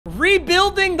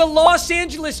rebuilding the Los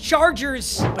Angeles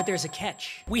Chargers, but there's a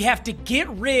catch. We have to get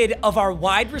rid of our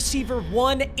wide receiver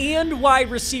 1 and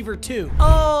wide receiver 2.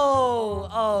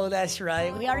 Oh, that's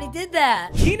right. We already did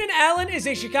that. Keenan Allen is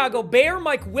a Chicago Bear,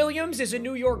 Mike Williams is a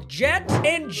New York Jet,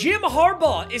 and Jim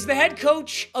Harbaugh is the head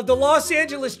coach of the Los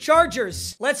Angeles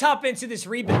Chargers. Let's hop into this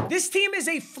rebuild. This team is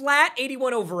a flat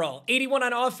 81 overall. 81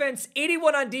 on offense,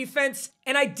 81 on defense,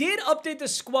 and I did update the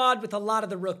squad with a lot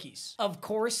of the rookies. Of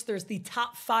course, there's the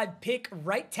top 5 pick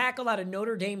right tackle out of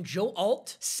Notre Dame, Joe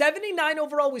Alt. 79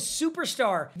 overall with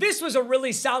Superstar. This was a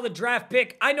really solid draft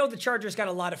pick. I know the Chargers got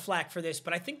a lot of flack for this,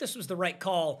 but I think this was the right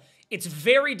call. It's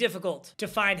very difficult to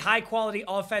find high-quality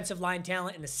offensive line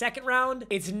talent in the second round.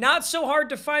 It's not so hard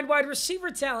to find wide receiver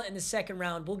talent in the second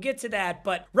round. We'll get to that,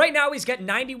 but right now he's got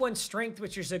 91 strength,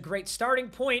 which is a great starting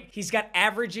point. He's got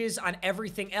averages on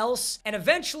everything else, and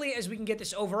eventually, as we can get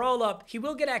this overall up, he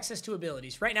will get access to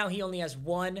abilities. Right now, he only has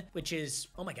 1, which is,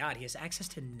 oh my god, he has access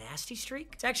to Nasty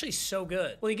Streak? It's actually so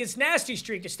good. Well, he gets Nasty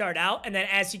Streak to start out, and then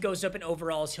as he goes up in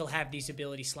overalls, he'll have these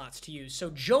ability slots to use. So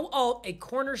Joe Alt, a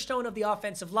cornerstone of the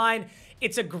offensive line.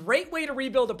 It's a great way to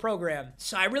rebuild a program,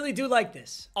 so I really do like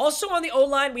this. Also on the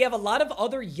O-line, we have a lot of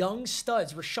other young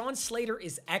studs. Rashawn Slater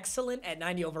is excellent at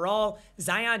 90 overall.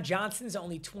 Zion Johnson's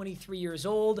only 23 years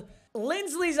old.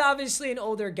 Lindsley's obviously an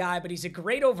older guy, but he's a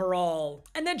great overall.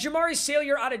 And then Jamari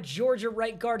Salyer out of Georgia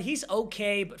right guard. He's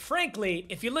okay, but frankly,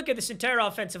 if you look at this entire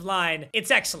offensive line, it's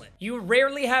excellent. You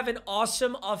rarely have an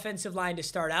awesome offensive line to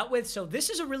start out with, so this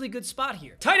is a really good spot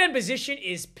here. Tight end position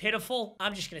is pitiful.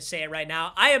 I'm just going to say it right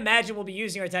now. I imagine we'll be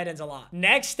using our tight ends a lot.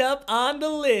 Next up on the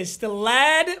list,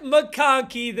 Ladd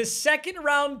McConkey, the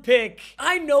second-round pick.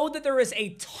 I know that there is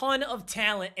a ton of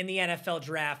talent in the NFL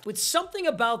draft, with something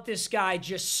about this guy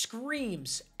just screams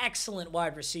excellent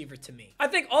wide receiver to me. I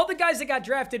think all the guys that got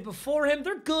drafted before him,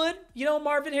 they're good. You know,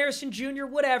 Marvin Harrison Jr.,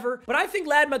 whatever. But I think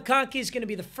Ladd McConkey is going to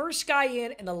be the first guy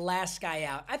in and the last guy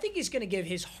out. I think he's going to give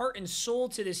his heart and soul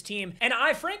to this team. And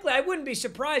frankly, I wouldn't be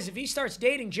surprised if he starts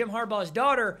dating Jim Harbaugh's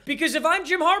daughter, because if I'm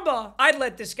Jim Harbaugh, I'd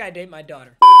let this guy date my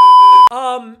daughter.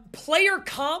 Player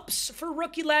comps for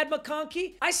rookie Ladd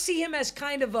McConkey. I see him as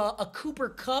kind of a Cooper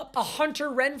Kupp, a Hunter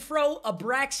Renfrow, a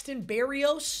Braxton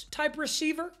Berrios type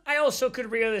receiver. I also could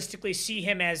realistically see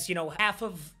him as, you know, half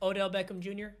of Odell Beckham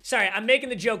Jr. Sorry, I'm making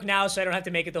the joke now, so I don't have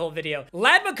to make it the whole video.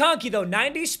 Ladd McConkey, though,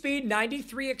 90 speed,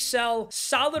 93 excel,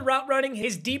 solid route running.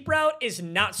 His deep route is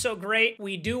not so great.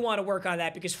 We do want to work on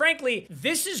that because, frankly,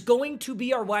 this is going to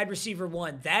be our wide receiver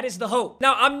 1. That is the hope.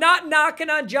 Now, I'm not knocking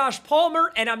on Josh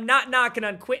Palmer, and I'm not knocking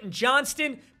on Quentin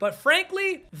Johnston, but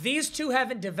frankly, these two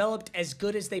haven't developed as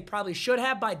good as they probably should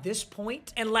have by this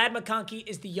point, and Ladd McConkey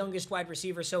is the youngest wide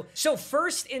receiver. So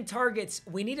first in targets,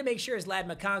 we need to make sure is Ladd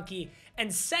McConkey,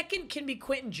 and second can be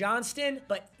Quentin Johnston,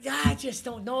 but I just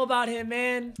don't know about him,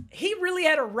 man. He really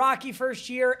had a rocky first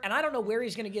year, and I don't know where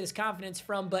he's going to get his confidence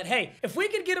from, but hey, if we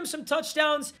can get him some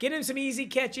touchdowns, get him some easy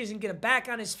catches, and get him back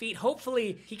on his feet,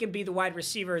 hopefully he can be the wide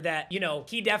receiver that, you know,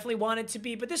 he definitely wanted to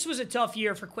be, but this was a tough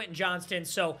year for Quentin Johnston,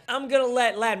 so I'm going to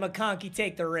let Ladd McConkey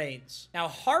take the reins. Now,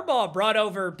 Harbaugh brought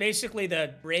over basically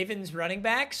the Ravens running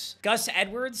backs, Gus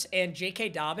Edwards and J.K.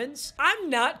 Dobbins. I'm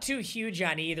not too huge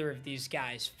on either of these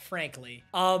guys, frankly.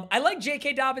 I like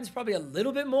J.K. Dobbins probably a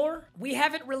little bit more. We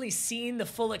haven't really seen the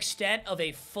full extent of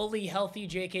a fully healthy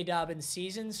J.K. Dobbins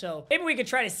season, so maybe we could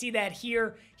try to see that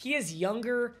here. He is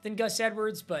younger than Gus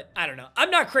Edwards, but I don't know.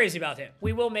 I'm not crazy about him.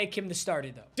 We will make him the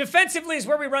starter, though. Defensively is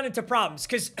where we run into problems,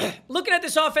 because looking at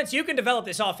this offense, you can develop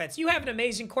this offense. You have an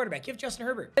amazing quarterback. You have Justin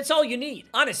Herbert. That's all you need,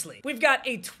 honestly. We've got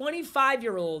a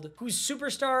 25-year-old who's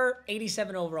superstar,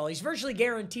 87 overall. He's virtually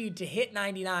guaranteed to hit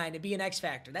 99 and be an X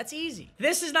factor. That's easy.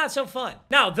 This is not so fun.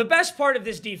 Now, the best part of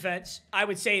this defense, I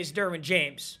would say, is Derwin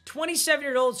James.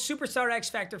 27-year-old superstar X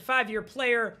factor, 5-year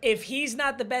player. If he's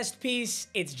not the best piece,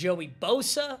 it's Joey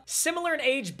Bosa. Similar in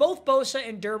age, both Bosa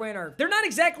and Derwin they're not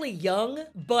exactly young,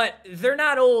 but they're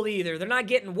not old either. They're not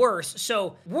getting worse.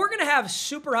 So we're going to have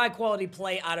super high quality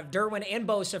play out of Derwin and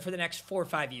Bosa for the next 4 or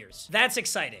 5 years. That's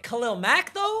exciting. Khalil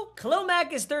Mack, though? Khalil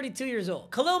Mack is 32 years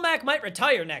old. Khalil Mack might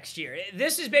retire next year.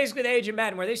 This is basically the age of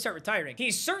Madden where they start retiring.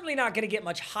 He's certainly not going to get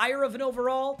much higher of an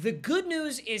overall. The good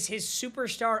news is his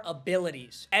superstar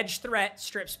abilities. Edge threat,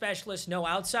 strip specialist, no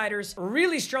outsiders.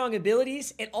 Really strong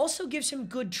abilities. It also gives him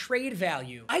good trade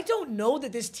value. I don't know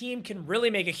that this team can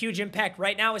really make a huge impact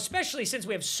right now, especially since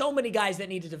we have so many guys that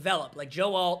need to develop, like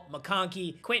Joe Alt,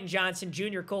 McConkey, Quentin Johnson,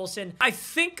 Junior Colson. I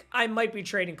think I might be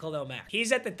trading Khalil Mack.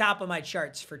 He's at the top of my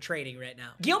charts for trading right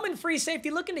now. Gilman, free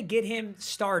safety, looking to get him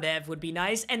star dev would be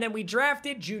nice. And then we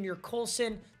drafted Junior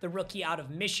Colson, the rookie out of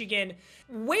Michigan.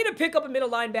 Way to to pick up a middle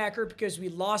linebacker because we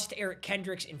lost Eric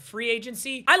Kendricks in free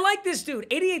agency. I like this dude.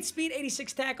 88 speed,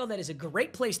 86 tackle. That is a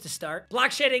great place to start.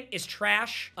 Block shedding is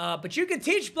trash, but you can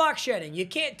teach block shedding. You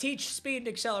can't teach speed and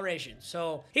acceleration.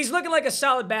 So he's looking like a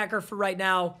solid backer for right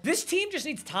now. This team just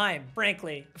needs time,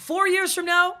 frankly. 4 years from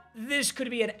now, this could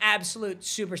be an absolute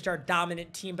superstar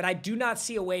dominant team, but I do not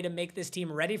see a way to make this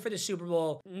team ready for the Super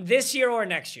Bowl this year or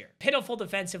next year. Pitiful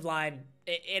defensive line.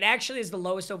 It actually is the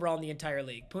lowest overall in the entire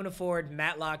league. Poona Ford,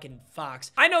 Matlock, and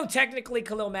Fox. I know technically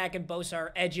Khalil Mack and Bosa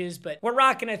are edges, but we're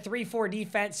rocking a 3-4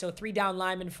 defense, so 3 down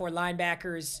linemen, 4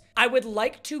 linebackers. I would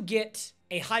like to get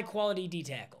a high-quality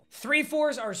D-tackle.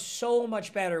 3-4s are so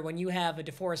much better when you have a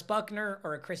DeForest Buckner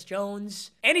or a Chris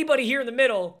Jones. Anybody here in the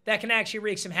middle that can actually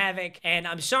wreak some havoc. And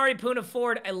I'm sorry, Poona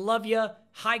Ford, I love you.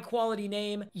 High-quality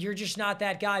name. You're just not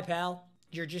that guy, pal.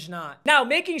 You're just not. Now,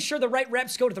 making sure the right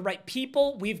reps go to the right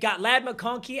people. We've got Ladd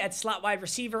McConkey at slot wide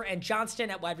receiver and Johnston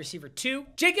at wide receiver 2.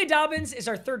 J.K. Dobbins is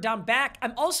our 3rd down back.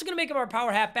 I'm also going to make him our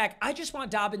power halfback. I just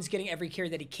want Dobbins getting every carry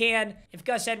that he can. If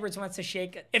Gus Edwards wants to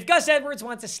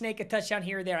snake a touchdown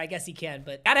here or there, I guess he can,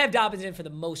 but gotta have Dobbins in for the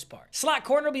most part. Slot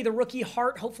corner will be the rookie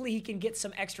Hart. Hopefully he can get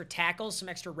some extra tackles, some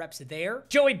extra reps there.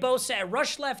 Joey Bosa at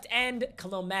rush left end,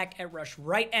 Khalil Mack at rush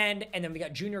right end, and then we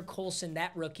got Junior Colson,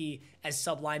 that rookie, as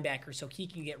sub linebacker, so he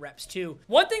can get reps too.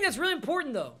 One thing that's really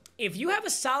important though, if you have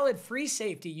a solid free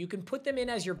safety, you can put them in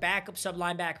as your backup sub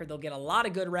linebacker. They'll get a lot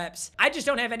of good reps. I just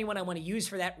don't have anyone I want to use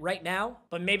for that right now,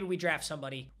 but maybe we draft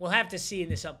somebody. We'll have to see in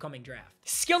this upcoming draft.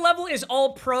 Skill level is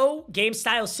all pro, game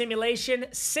style simulation,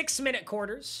 6-minute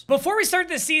quarters. Before we start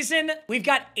the season, we've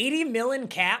got 80 million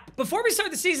cap. Before we start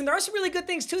the season, there are some really good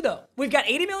things too though. We've got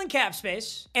 80 million cap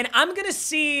space, and I'm gonna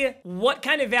see what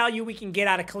kind of value we can get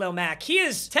out of Khalil Mack. He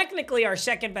is technically our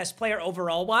 2nd best player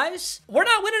overall wise. We're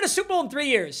not winning a Super Bowl in 3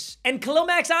 years, and Khalil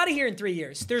Mack's out of here in 3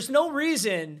 years. There's no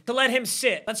reason to let him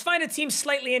sit. Let's find a team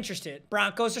slightly interested.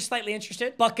 Broncos are slightly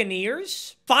interested.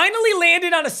 Buccaneers finally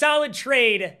landed on a solid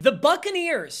trade. The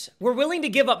Buccaneers were willing to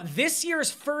give up this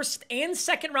year's 1st and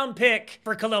 2nd round pick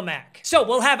for Khalil Mack. So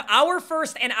we'll have our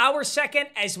 1st and our 2nd,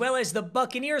 as well as the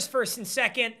Buccaneers 1st and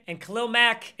 2nd, and Khalil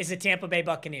Mack is a Tampa Bay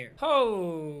Buccaneer.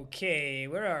 Okay,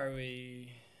 where are we?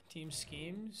 Team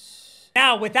schemes.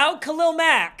 Now, without Khalil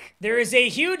Mack, there is a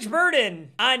huge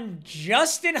burden on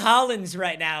Justin Hollins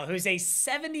right now, who's a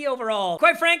 70 overall.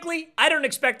 Quite frankly, I don't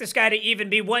expect this guy to even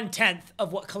be 1/10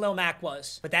 of what Khalil Mack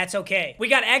was, but that's okay. We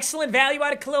got excellent value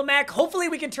out of Khalil Mack. Hopefully,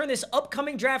 we can turn this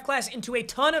upcoming draft class into a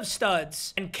ton of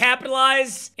studs and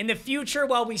capitalize in the future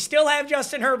while we still have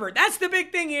Justin Herbert. That's the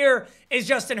big thing here, is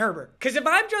Justin Herbert. Because if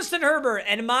I'm Justin Herbert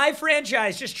and my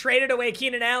franchise just traded away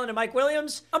Keenan Allen and Mike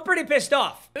Williams, I'm pretty pissed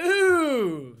off.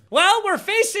 Ooh. Well, we're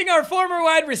facing our former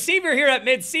wide receiver here at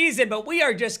midseason, but we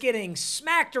are just getting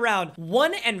smacked around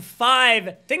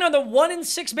 1-5, taking on the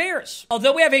 1-6 Bears.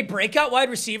 Although we have a breakout wide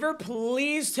receiver,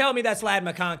 please tell me that's Ladd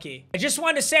McConkey. I just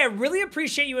wanted to say I really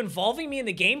appreciate you involving me in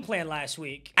the game plan last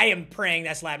week. I am praying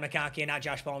that's Ladd McConkey and not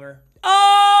Josh Palmer.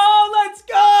 Oh, let's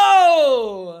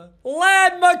go!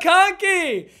 Ladd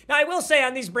McConkey! Now, I will say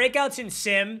on these breakouts in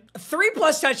Sim,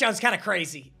 3+ touchdowns kind of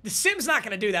crazy. The Sim's not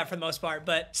going to do that for the most part,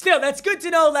 but still, that's good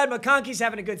to know. Ladd McConkey's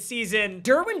having a good season.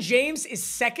 Derwin James is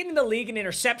 2nd in the league in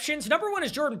interceptions. Number 1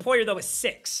 is Jordan Poyer, though, with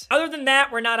 6. Other than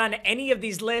that, we're not on any of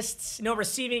these lists. No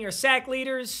receiving or sack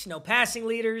leaders, no passing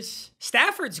leaders.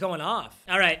 Stafford's going off.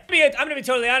 All right, I'm going to be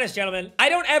totally honest, gentlemen. I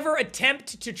don't ever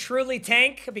attempt to truly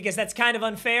tank because that's kind of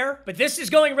unfair, but this is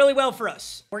going really well for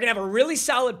us. We're going to have a really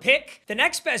solid pick. The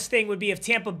next best thing would be if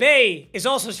Tampa Bay is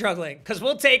also struggling, because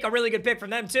we'll take a really good pick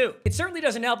from them too. It certainly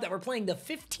doesn't help that we're playing the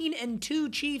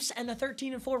 15-2 Chiefs and the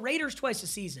 13-4 Raiders twice a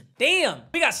season. Damn,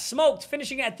 we got smoked,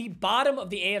 finishing at the bottom of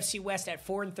the AFC West at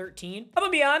 4-13. I'm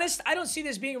gonna be honest, I don't see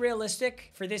this being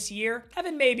realistic for this year.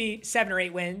 Having maybe 7 or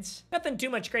 8 wins. Nothing too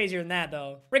much crazier than that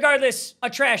though. Regardless, a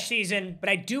trash season, but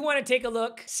I do want to take a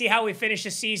look, see how we finish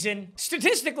the season.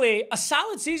 Statistically, a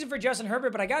solid season for Justin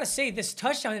Herbert, but I gotta say this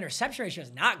touchdown interception ratio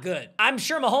is not good. I'm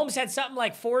sure Mahomes had something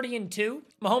like 40-2.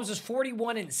 Mahomes was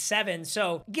 41-7,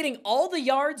 so getting all the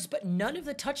yards, but none of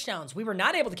the touchdowns. We were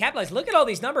not able to capitalize. Look at all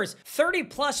these numbers,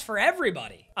 30+ for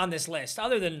everybody on this list,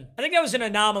 other than, I think that was an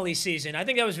anomaly season. I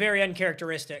think that was very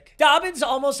uncharacteristic. Dobbins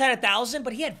almost had 1,000,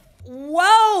 but he had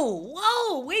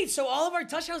whoa, wait, so all of our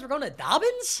touchdowns were going to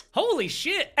Dobbins? Holy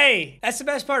shit. Hey, that's the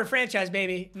best part of franchise,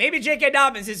 baby. Maybe J.K.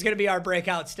 Dobbins is going to be our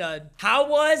breakout stud. How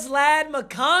was Ladd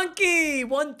McConkey?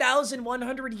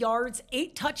 1,100 yards,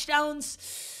 8 touchdowns.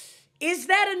 Is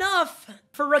that enough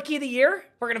for Rookie of the Year?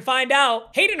 We're going to find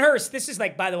out. Hayden Hurst, this is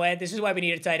like, by the way, this is why we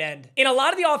need a tight end. In a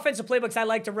lot of the offensive playbooks I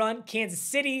like to run, Kansas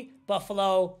City,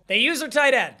 Buffalo, they use their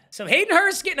tight end. So Hayden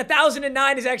Hurst getting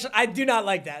 1,009 is actually, I do not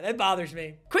like that. That bothers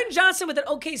me. Quentin Johnson with an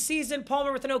okay season,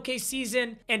 Palmer with an okay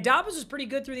season, and Dobbins was pretty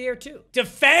good through the air too.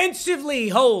 Defensively,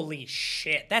 holy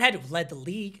shit. That had to have led the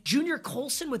league. Junior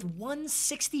Colson with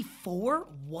 164?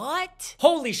 What?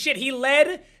 Holy shit, he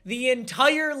led the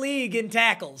entire league in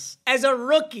tackles as a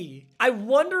rookie. I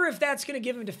wonder if that's going to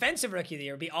give him Defensive Rookie of the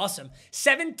Year. It'd be awesome.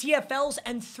 7 TFLs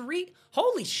and 3.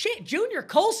 Holy shit, Junior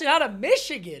Colson out of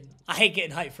Michigan. I hate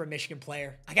getting hyped for a Michigan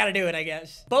player. I got to do it, I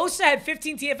guess. Bosa had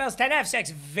 15 TFLs, 10.5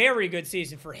 sacks. Very good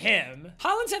season for him.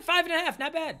 Hollins had 5.5,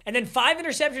 not bad. And then 5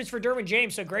 interceptions for Derwin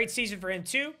James, so great season for him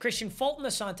too. Christian Fulton,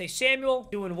 Asante Samuel,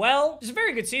 doing well. It was a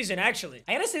very good season, actually.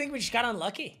 I honestly think we just got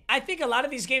unlucky. I think a lot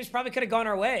of these games probably could have gone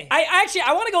our way. I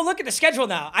want to go look at the schedule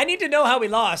now. I need to know how we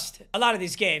lost a lot of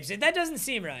these games. That doesn't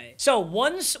seem right. So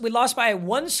we lost by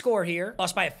 1 score here.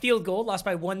 Lost by a field goal. Lost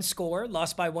by 1 score.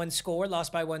 Lost by 1 score.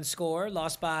 Lost by 1 score.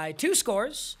 Lost by 2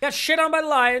 scores. Got shit on by the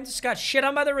Lions. Got shit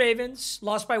on by the Ravens.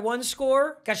 Lost by 1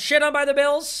 score. Got shit on by the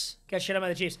Bills. Got shit on by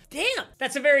the Chiefs. Damn.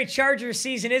 That's a very Chargers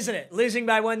season, isn't it? Losing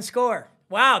by 1 score.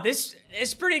 Wow, this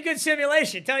is pretty good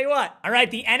simulation, tell you what. All right,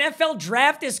 the NFL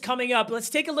draft is coming up. Let's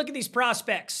take a look at these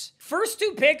prospects. First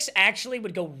 2 picks actually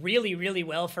would go really, really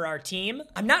well for our team.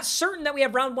 I'm not certain that we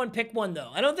have round 1, pick 1,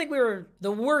 though. I don't think we were the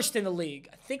worst in the league.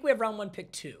 I think we have round 1,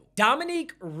 pick 2.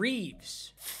 Dominique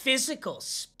Reeves, physical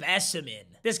specimen.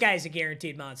 This guy is a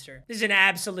guaranteed monster. This is an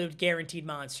absolute guaranteed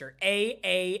monster.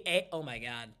 Oh my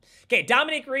God. Okay,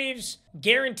 Dominique Reeves,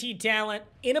 guaranteed talent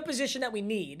in a position that we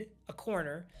need, a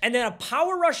corner, and then a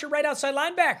power rusher right outside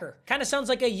linebacker. Kind of sounds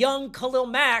like a young Khalil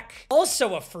Mack.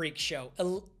 Also a freak show.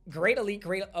 Great elite,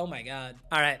 great. Oh my God.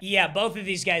 All right. Yeah, both of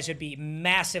these guys would be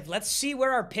massive. Let's see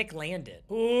where our pick landed.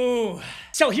 Ooh.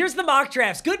 So here's the mock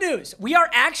drafts. Good news. We are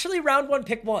actually round 1,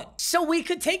 pick 1. So we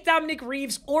could take Dominique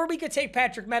Reeves or we could take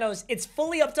Patrick Meadows. It's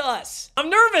fully up to us.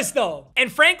 I'm nervous though.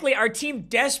 And frankly, our team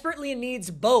desperately needs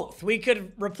both. We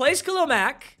could replace Khalil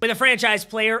Mack with a franchise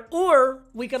player or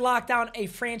we could lock down a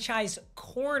franchise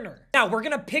corner. Now we're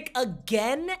going to pick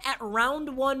again at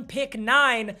round 1, pick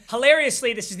 9.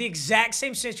 Hilariously, this is the exact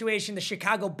same situation the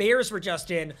Chicago Bears were just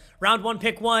in. Round 1,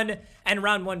 pick 1 and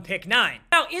round 1, pick 9.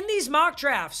 Now, in these mock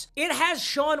drafts, it has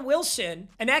Sean Wilson,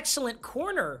 an excellent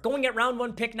corner, going at round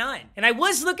 1, pick 9. And I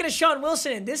was looking at Sean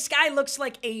Wilson, and this guy looks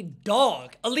like a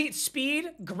dog. Elite speed,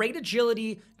 great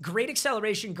agility, great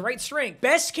acceleration, great strength.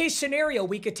 Best case scenario,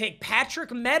 we could take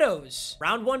Patrick Meadows,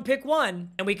 round 1, pick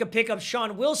 1, and we could pick up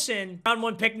Sean Wilson, round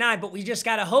 1, pick 9, but we just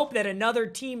gotta hope that another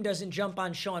team doesn't jump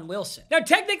on Sean Wilson. Now,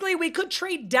 technically, we could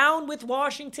trade down with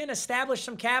Washington, establish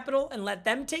some capital, and let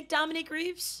them take Dominique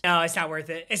Reeves. No, it's not worth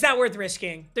it. It's not worth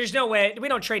risking. There's no way. We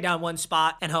don't trade down 1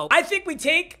 spot and hope. I think we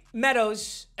take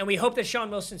Meadows, and we hope that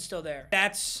Sean Wilson's still there.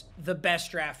 That's the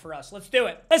best draft for us. Let's do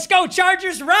it. Let's go,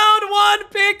 Chargers. Round 1,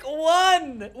 pick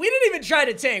 1. We didn't even try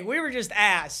to tank. We were just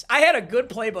ass. I had a good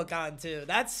playbook on, too.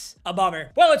 That's a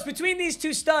bummer. Well, it's between these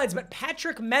 2 studs, but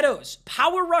Patrick Meadows,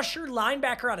 power rusher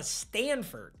linebacker out of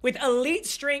Stanford, with elite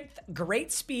strength,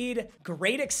 great speed,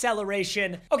 great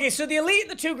acceleration. Okay, so the elite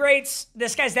and the 2 greats,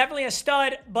 this guy's definitely a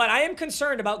stud, but I am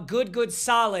concerned about good,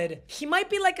 solid. He might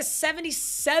be like a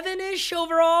 77-ish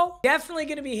overall. Definitely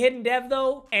going to be hidden dev,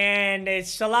 though, and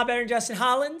it's a lot better than Justin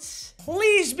Hollins.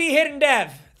 Please be hidden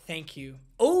dev. Thank you.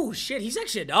 Oh, shit, he's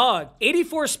actually a dog.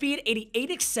 84 speed, 88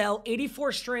 excel,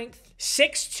 84 strength,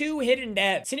 6'2" hidden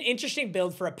dev. It's an interesting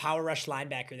build for a power rush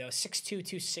linebacker, though. 6'2",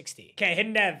 260. Okay,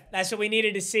 hidden dev. That's what we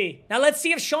needed to see. Now let's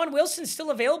see if Sean Wilson's still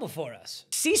available for us.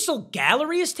 Cecil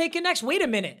Gallery is taken next. Wait a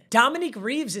minute. Dominique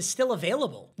Reeves is still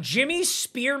available. Jimmy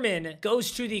Spearman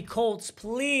goes to the Colts.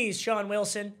 Please, Sean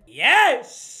Wilson.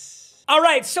 Yes! All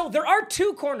right, so there are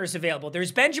 2 corners available.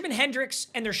 There's Benjamin Hendricks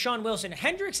and there's Sean Wilson.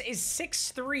 Hendricks is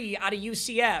 6'3" out of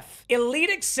UCF. Elite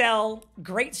excel,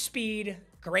 great speed,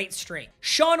 great strength.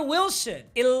 Sean Wilson.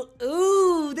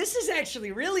 Ooh, this is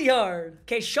actually really hard.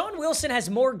 Okay, Sean Wilson has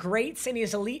more greats and he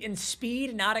is elite in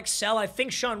speed, not excel. I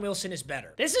think Sean Wilson is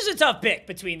better. This is a tough pick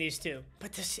between these 2.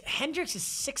 But this Hendricks is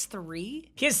 6'3".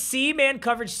 He has C-man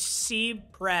coverage, C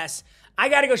press. I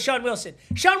gotta go Sean Wilson.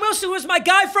 Sean Wilson was my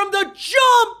guy from the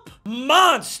jump!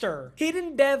 Monster.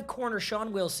 Hidden Dev corner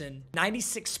Sean Wilson,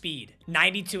 96 speed,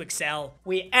 92 excel.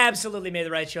 We absolutely made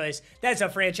the right choice. That's a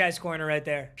franchise corner right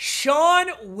there. Sean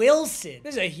Wilson.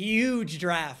 This is a huge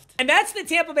draft. And that's the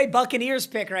Tampa Bay Buccaneers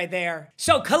pick right there.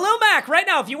 So Khalil Mack, right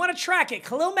now, if you want to track it,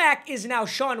 Khalil Mack is now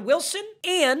Sean Wilson.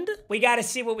 And we got to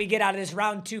see what we get out of this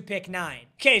round 2, pick 9.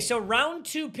 Okay, so round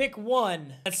 2, pick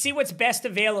 1. Let's see what's best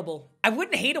available. I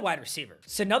wouldn't hate a wide receiver.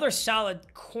 It's another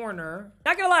solid corner.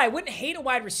 Not gonna lie, I wouldn't hate a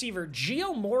wide receiver.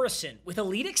 Gio Morrison with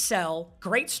elite excel,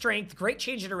 great strength, great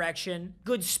change of direction,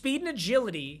 good speed and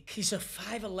agility. He's a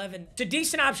 5'11". It's a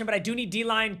decent option, but I do need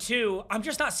D-line too. I'm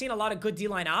just not seeing a lot of good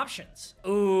D-line options.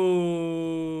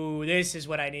 Ooh, this is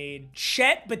what I need.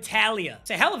 Chet Battaglia.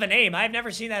 It's a hell of a name. I've never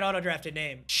seen that auto-drafted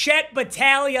name. Chet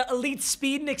Battaglia, elite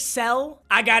speed and excel.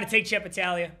 I gotta take Chet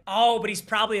Battaglia. Oh, but he's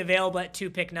probably available at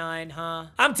 2, pick 9, huh?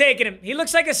 I'm taking him. He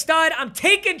looks like a stud. I'm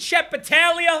taking Chet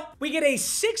Battaglia. We get a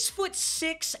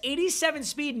 6'6", 87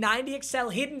 speed, 90 excel,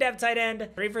 hidden dev tight end.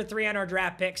 3 for 3 on our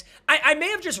draft picks. I may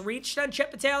have just reached on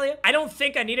Chet Battaglia. I don't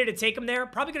think I needed to take him there.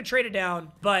 Probably gonna trade it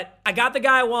down, but I got the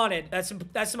guy I wanted. That's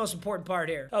the most important part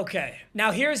here. Okay,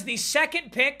 now here's the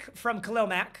second pick from Khalil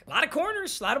Mack. A lot of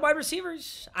corners, a lot of wide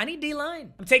receivers. I need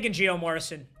D-line. I'm taking Gio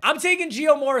Morrison. I'm taking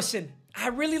Gio Morrison. I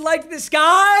really like this guy.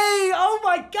 Oh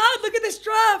my God, look at this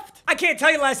draft. I can't tell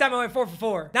you the last time I went 4 for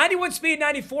 4. 91 speed,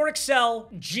 94 excel,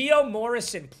 Gio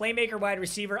Morrison, playmaker wide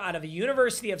receiver out of the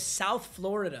University of South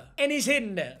Florida. And he's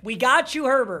hidden it. We got you,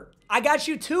 Herbert. I got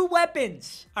you 2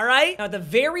 weapons, all right? Now, at the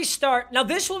very start, now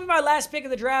this will be my last pick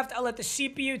of the draft. I'll let the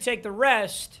CPU take the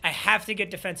rest. I have to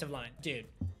get defensive line. Dude,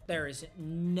 there is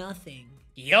nothing.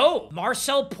 Yo,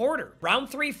 Marcel Porter, round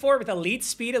 3-4 with elite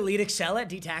speed, elite excel at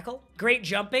D-tackle. Great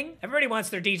jumping. Everybody wants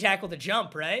their D-tackle to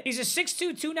jump, right? He's a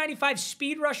 6'2", 295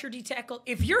 speed rusher D-tackle.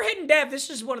 If you're hitting dev, this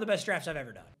is one of the best drafts I've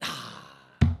ever done.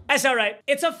 That's all right.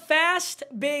 It's a fast,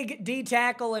 big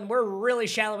D-tackle, and we're really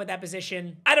shallow at that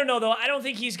position. I don't know, though. I don't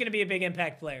think he's going to be a big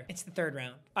impact player. It's the 3rd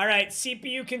round. All right,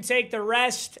 CPU can take the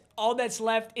rest. All that's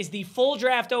left is the full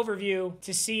draft overview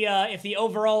to see if the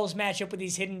overalls match up with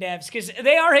these hidden devs, because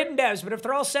they are hidden devs, but if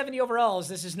they're all 70 overalls,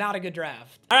 this is not a good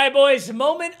draft. All right, boys,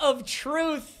 moment of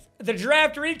truth. The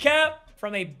draft recap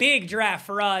from a big draft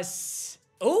for us.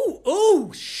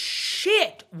 Ooh,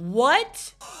 shit.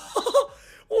 What?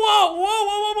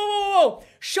 Whoa.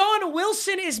 Sean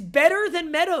Wilson is better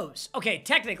than Meadows. Okay,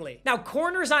 technically. Now,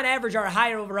 corners on average are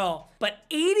higher overall, but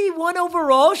 81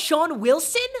 overall, Sean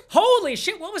Wilson? Holy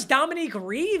shit, what was Dominique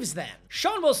Reeves then?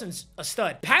 Sean Wilson's a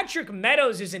stud. Patrick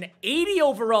Meadows is an 80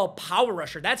 overall power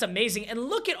rusher. That's amazing. And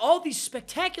look at all these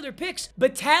spectacular picks.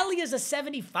 Battaglia's a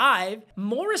 75.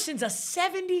 Morrison's a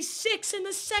 76 in the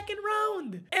 2nd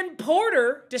round. And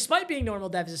Porter, despite being normal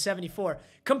dev, is a 74.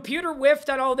 Computer whiffed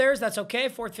on all theirs. That's okay.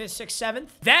 4th, 5th, 6th, 7th.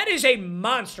 That is a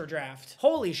monster draft.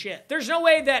 Holy shit. There's no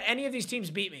way that any of these teams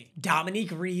beat me.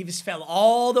 Dominique Reeves fell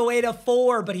all the way to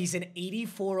 4, but he's an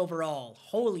 84 overall.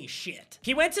 Holy shit.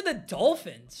 He went to the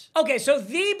Dolphins. Okay, so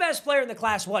the best player in the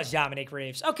class was Dominique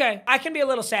Reeves. Okay, I can be a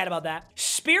little sad about that.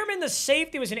 Spearman, the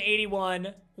safety, was an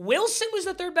 81. Wilson was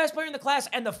the 3rd best player in the class,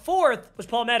 and the 4th was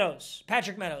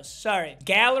Patrick Meadows, sorry.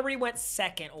 Gallery went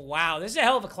 2nd. Wow, this is a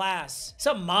hell of a class. It's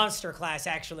a monster class,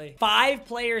 actually. 5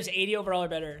 players, 80 overall or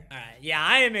better. All right, yeah,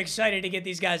 I am excited to get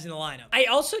these guys in the lineup. I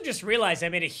also just realized I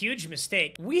made a huge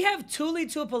mistake. We have Tuli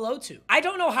Tuipulotu. I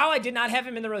don't know how I did not have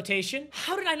him in the rotation.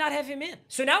 How did I not have him in?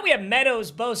 So now we have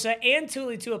Meadows, Bosa, and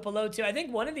Tuli Tuipulotu. I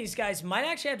think one of these guys might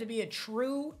actually have to be a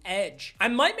true edge. I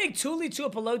might make Tuli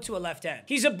Tuipulotu a left end.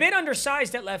 He's a bit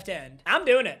undersized at left end. I'm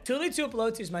doing it. Tuli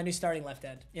Tuipulotu is my new starting left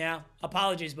end. Yeah,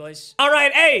 apologies, boys. All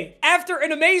right, hey, after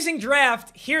an amazing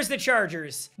draft, here's the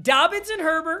Chargers. Dobbins and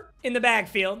Herbert in the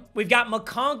backfield. We've got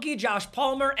McConkey, Josh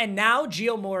Palmer, and now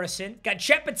Gio Morrison. Got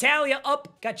Chet Battaglia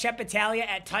up. Got Chet Battaglia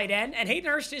at tight end. And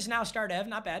Hayden Hurst is now star dev.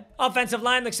 Not bad. Offensive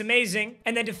line looks amazing.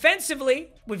 And then defensively,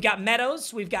 we've got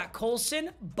Meadows. We've got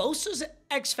Colson. Bosa's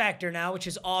X Factor now, which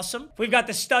is awesome. We've got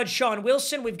the stud Sean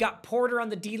Wilson. We've got Porter on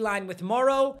the D-line with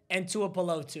Morrow and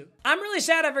Tuipulotu. I'm really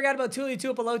sad I forgot about Tuli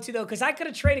Tuipulotu, though, because I could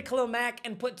have traded Khalil Mack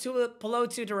and put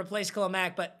Tuipulotu to replace Khalil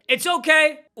Mack, but it's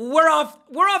okay. We're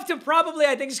off to probably,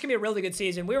 I think it's going to be a really good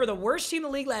season. We were the worst team in the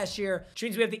league last year, which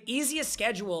means we have the easiest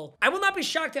schedule. I will not be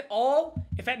shocked at all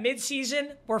if at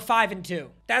midseason we're 5-2.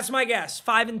 That's my guess,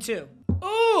 5-2.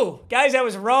 Ooh, guys, I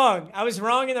was wrong. I was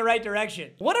wrong in the right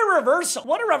direction. What a reversal.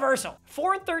 What a reversal.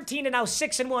 4-13 and now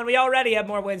 6-1. We already have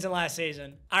more wins than last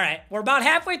season. All right, we're about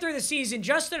halfway through the season.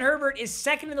 Justin Herbert is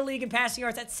 2nd in the league in passing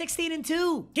yards at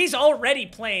 16-2. He's already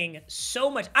playing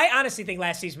so much. I honestly think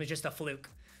last season was just a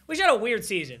fluke. We just had a weird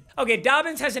season. Okay,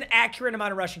 Dobbins has an accurate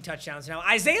amount of rushing touchdowns now.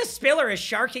 Isaiah Spiller is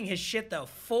sharking his shit, though.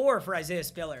 4 for Isaiah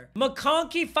Spiller.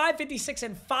 McConkey, 556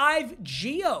 and 5.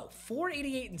 Geo,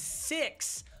 488 and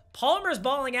 6. Palmer's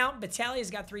balling out.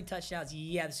 Batalia's got 3 touchdowns.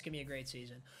 Yeah, this is going to be a great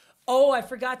season. Oh, I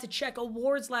forgot to check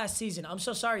awards last season. I'm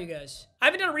so sorry, you guys. I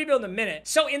haven't done a rebuild in a minute.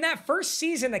 So in that first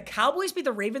season, the Cowboys beat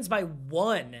the Ravens by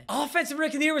 1. Offensive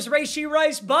Rookie of the Year was Rashee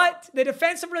Rice, but the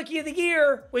Defensive Rookie of the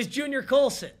Year was Junior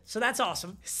Colson. So that's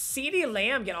awesome. CeeDee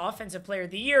Lamb get Offensive Player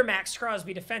of the Year. Max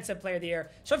Crosby Defensive Player of the Year.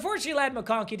 So unfortunately, Ladd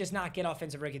McConkey does not get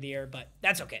Offensive Rookie of the Year, but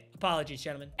that's okay. Apologies,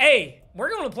 gentlemen. Hey, we're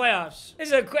going to playoffs. This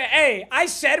is a quick. Hey, I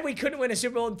said we couldn't win a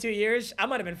Super Bowl in 2 years. I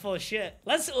might have been full of shit.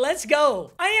 Let's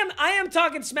go. I am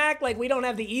talking smack like we don't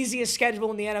have the easiest schedule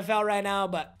in the NFL right now,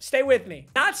 but stay with me.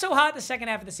 Not so hot the second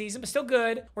half of the season, but still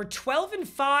good. We're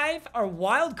 12-5. Our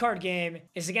wild card game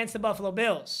is against the Buffalo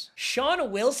Bills.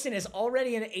 Sean Wilson is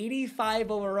already an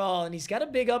 85 overall, and he's got a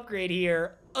big upgrade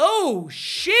here. Oh,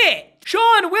 shit.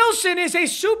 Sean Wilson is a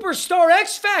superstar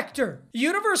X Factor.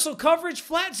 Universal coverage,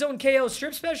 flat zone KO,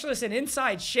 strip specialist, and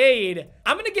inside shade.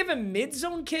 I'm going to give him mid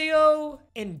zone KO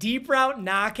and deep route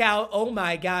knockout. Oh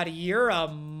my God, you're a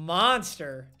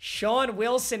monster. Sean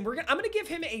Wilson. I'm going to give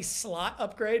him a slot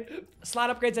upgrade. Slot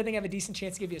upgrades, I think, have a decent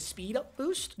chance to give you a speed up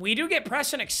boost. We do get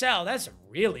press and excel. That's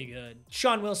really good.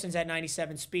 Sean Wilson's at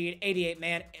 97 speed, 88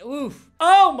 man. Oof.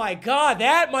 Oh my God,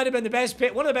 that might have been the best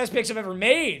pick. One of the best picks I've ever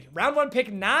made. Round 1,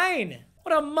 pick 9.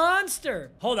 What a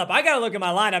monster. Hold up, I gotta look at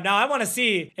my lineup now. I wanna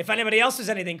see if anybody else was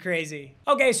anything crazy.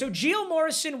 Okay, so Gio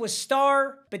Morrison was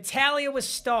star. Battaglia was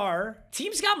star.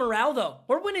 Team's got morale, though.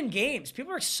 We're winning games.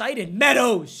 People are excited.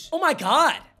 Meadows. Oh my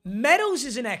God. Meadows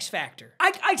is an X Factor.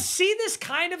 I see this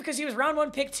kind of because he was round 1,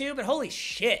 pick 2, but holy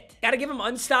shit. Gotta give him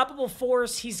unstoppable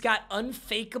force. He's got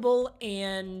unfakeable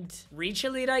and reach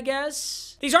elite, I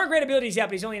guess. These aren't great abilities yet,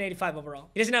 but he's only an 85 overall.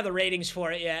 He doesn't have the ratings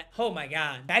for it yet. Oh my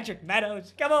God. Patrick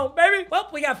Meadows. Come on, baby. Well,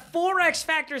 we got 4 X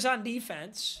Factors on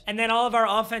defense, and then all of our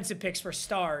offensive picks for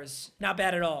stars. Not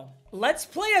bad at all. Let's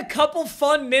play a couple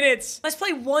fun minutes. Let's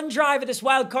play 1 drive of this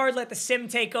wild card, let the sim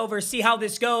take over, see how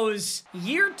this goes.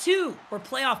 Year 2, we're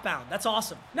playoff bound. That's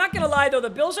awesome. Not gonna lie though, the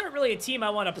Bills aren't really a team I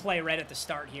want to play right at the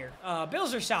start here.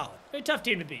 Bills are solid. They're a tough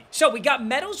team to beat. So we got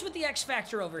Meadows with the X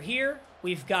Factor over here.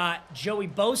 We've got Joey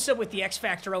Bosa with the X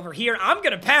Factor over here. I'm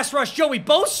gonna pass rush Joey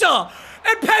Bosa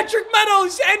and Patrick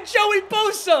Meadows and Joey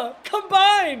Bosa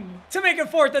combine to make it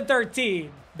 4th and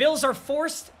 13. Bills are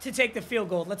forced to take the field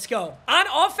goal. Let's go. On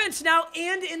offense now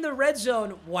and in the red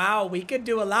zone. Wow, we could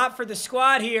do a lot for the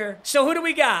squad here. So who do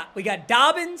we got? We got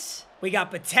Dobbins. We got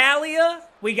Battaglia.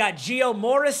 We got Gio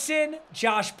Morrison,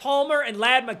 Josh Palmer, and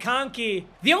Ladd McConkey.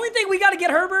 The only thing we got to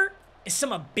get, Herbert, is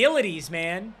some abilities,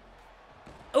 man.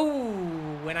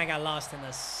 Ooh, and I got lost in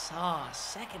the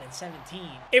sauce. 2nd and 17.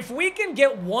 If we can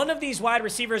get one of these wide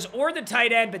receivers or the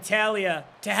tight end, Battaglia,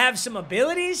 to have some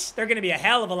abilities, they're going to be a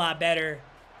hell of a lot better.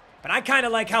 But I kind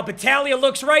of like how Battaglia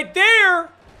looks right there.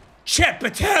 Chet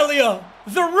Battaglia,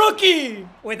 the rookie,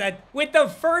 with the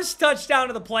first touchdown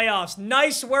of the playoffs.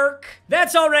 Nice work.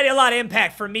 That's already a lot of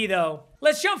impact for me, though.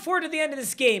 Let's jump forward to the end of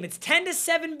this game. It's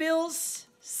 10-7 Bills.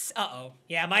 Uh-oh.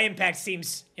 Yeah, my impact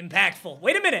seems impactful.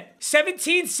 Wait a minute.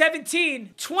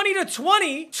 17-17,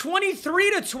 20-20,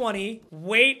 23-20.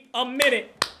 Wait a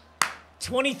minute.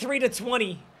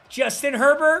 23-20. Justin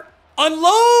Herbert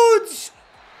unloads.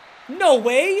 No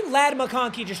way. Ladd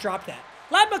McConkey just dropped that.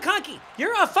 Ladd McConkey,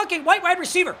 you're a fucking white wide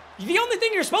receiver. The only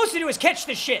thing you're supposed to do is catch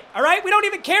this shit, all right? We don't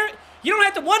even care. You don't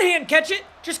have to one-hand catch it.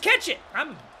 Just catch it.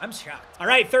 I'm shocked. All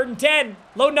right, 3rd and 10.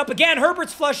 Loading up again.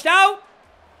 Herbert's flushed out.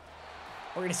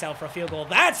 We're going to settle for a field goal.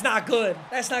 That's not good.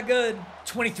 That's not good.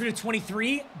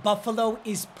 23-23. Buffalo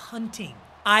is punting.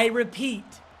 I repeat,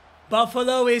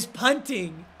 Buffalo is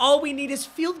punting. All we need is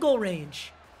field goal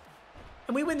range.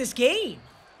 And we win this game.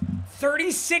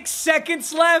 36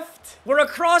 seconds left. We're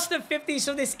across the 50,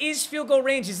 so this is field goal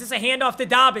range. Is this a handoff to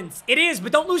Dobbins? It is,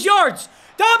 but don't lose yards.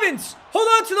 Dobbins, hold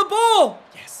on to the ball.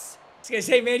 Yes. I was going to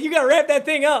say, man, you got to wrap that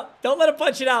thing up. Don't let him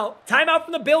punch it out. Timeout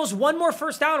from the Bills. 1 more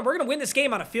first down, and we're going to win this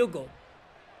game on a field goal.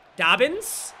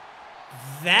 Dobbins.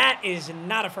 That is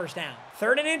not a first down.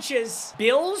 3rd and inches.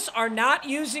 Bills are not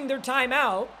using their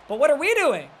timeout, but what are we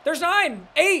doing? There's 9,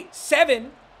 8,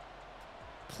 7.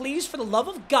 Please, for the love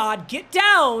of God, get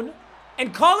down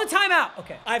and call a timeout.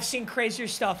 Okay, I've seen crazier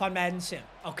stuff on Madden Sim,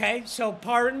 okay? So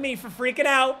pardon me for freaking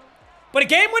out, but a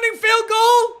game-winning field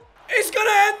goal is gonna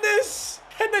end this,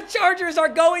 and the The Chargers are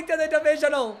going to the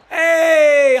divisional.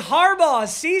 Hey, Harbaugh,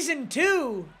 season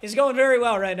 2 is going very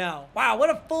well right now. Wow,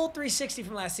 what a full 360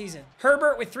 from last season.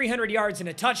 Herbert with 300 yards and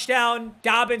a touchdown.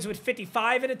 Dobbins with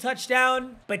 55 and a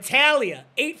touchdown. Battaglia,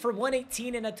 8 for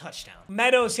 118 and a touchdown.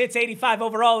 Meadows hits 85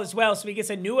 overall as well, so he gets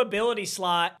a new ability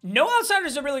slot. No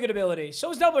outsiders is a really good ability.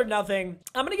 So is double or nothing.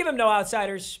 I'm going to give him no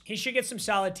outsiders. He should get some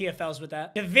solid TFLs with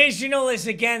that. Divisional is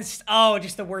against, oh,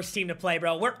 just the worst team to play,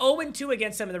 bro. We're 0-2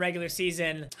 against them in the regular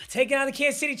season. Taking on the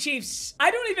Kansas City Chiefs. I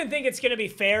don't even think it's going to be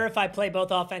fair if I play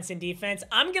both offense and defense.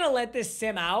 I'm going to let this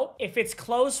sim out. If it's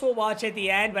close, we'll watch at the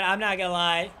end, but I'm not going to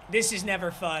lie. This is never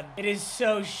fun. It is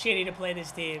so shitty to play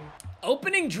this team.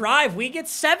 Opening drive, we get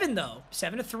 7, though.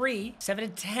 7-3,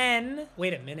 7-10.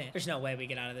 Wait a minute. There's no way we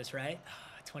get out of this, right?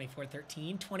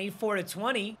 24-13,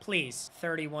 24-20. Please.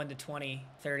 31-20,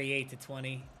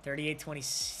 38-20,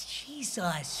 38-20.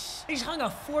 Jesus. They just hung a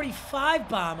 45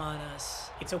 bomb on us.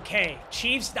 It's okay.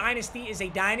 Chiefs dynasty is a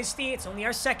dynasty. It's only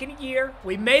our 2nd year.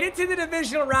 We made it to the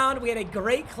divisional round. We had a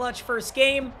great clutch first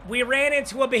game. We ran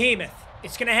into a behemoth.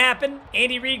 It's going to happen.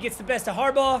 Andy Reid gets the best of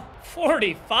Harbaugh.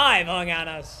 45 hung on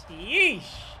us. Yeesh.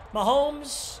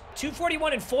 Mahomes,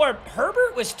 241-4.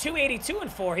 Herbert was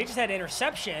 282-4. He just had an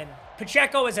interception.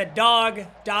 Pacheco is a dog.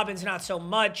 Dobbins, not so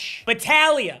much.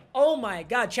 Battaglia. Oh, my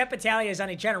God. Chet Battaglia is on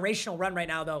a generational run right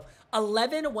now, though.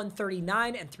 11,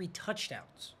 139, and 3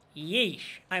 touchdowns.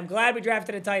 Yeesh. I'm glad we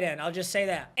drafted a tight end. I'll just say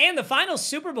that. And the final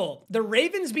Super Bowl. The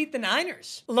Ravens beat the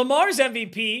Niners. Lamar's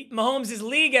MVP. Mahomes is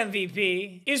league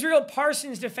MVP. Israel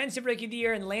Parsons Defensive Rookie of the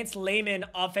Year and Lance Layman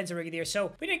Offensive Rookie of the Year.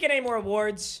 So we didn't get any more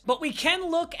awards, but we can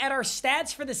look at our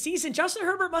stats for the season. Justin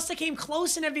Herbert must have came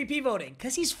close in MVP voting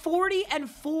because he's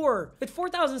 40-4 with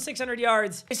 4,600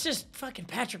 yards. It's just fucking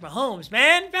Patrick Mahomes,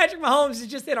 man. Patrick Mahomes is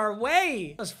just in our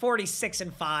way. That was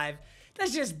 46-5.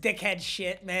 That's just dickhead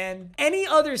shit, man. Any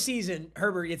other season,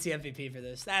 Herbert gets the MVP for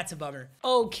this. That's a bummer.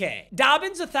 Okay.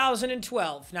 Dobbins,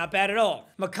 1,012. Not bad at all.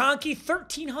 McConkey,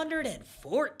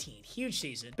 1,314. Huge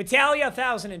season. Battaglia,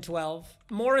 1,012.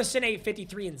 Morrison,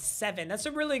 853 and 7. That's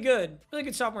a really good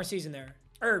sophomore season there.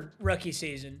 Or rookie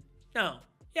season. No.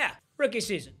 Yeah. Rookie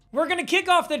season. We're going to kick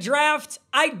off the draft.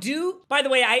 By the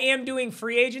way, I am doing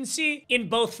free agency. In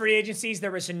both free agencies,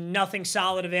 there was nothing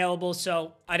solid available,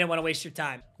 so I didn't want to waste your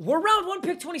time. We're round 1,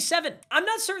 pick 27. I'm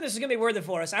not certain this is going to be worth it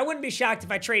for us. I wouldn't be shocked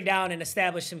if I trade down and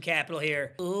establish some capital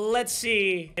here. Let's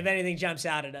see if anything jumps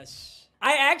out at us.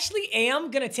 I actually am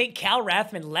going to take Cal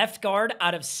Rathman, left guard,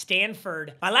 out of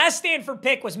Stanford. My last Stanford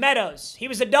pick was Meadows. He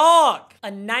was a dog.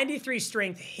 A 93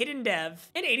 strength hidden dev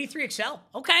and 83 excel.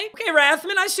 Okay,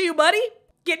 Rathman, I see you, buddy.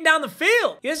 Getting down the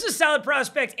field. This is a solid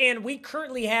prospect, and we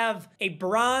currently have a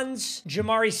bronze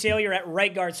Jamari Salyer at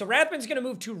right guard. So Rathman's going to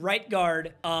move to right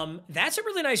guard. That's a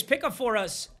really nice pickup for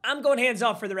us. I'm going hands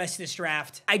off for the rest of this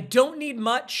draft. I don't need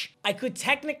much. I could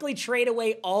technically trade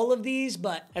away all of these,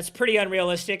 but that's pretty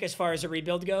unrealistic as far as a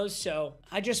rebuild goes. So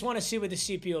I just want to see what the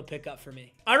CPU will pick up for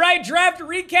me. All right, draft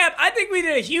recap. I think we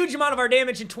did a huge amount of our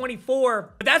damage in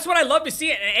 24, but that's what I love to see.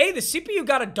 Hey, the CPU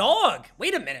got a dog.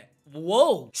 Wait a minute.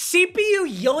 Whoa. CPU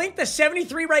yoinked the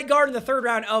 73 right guard in the 3rd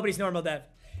round. Oh, but he's normal dev.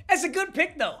 That's a good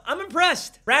pick, though. I'm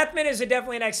impressed. Rathman is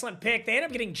definitely an excellent pick. They end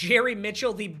up getting Jerry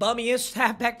Mitchell, the bummiest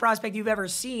halfback prospect you've ever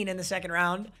seen in the 2nd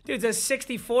round. Dude's a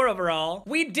 64 overall.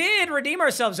 We did redeem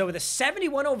ourselves, though, with a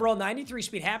 71 overall, 93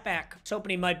 speed halfback. I was hoping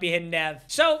he might be hidden dev.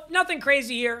 So, nothing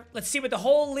crazy here. Let's see what the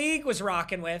whole league was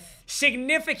rocking with.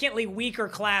 Significantly weaker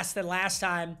class than last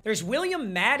time. There's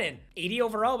William Madden, 80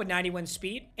 overall with 91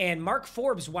 speed, and Mark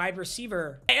Forbes, wide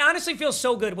receiver. It honestly feels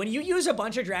so good when you use a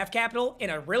bunch of draft capital in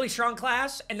a really strong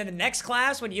class, and then the next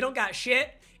class, when you don't got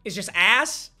shit, is just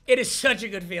ass. It is such a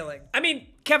good feeling. I mean,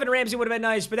 Kevin Ramsey would have been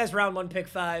nice, but that's round 1, pick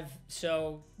 5.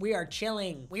 So we are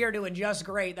chilling. We are doing just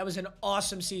great. That was an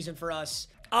awesome season for us.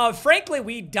 Frankly,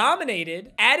 we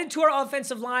dominated, added to our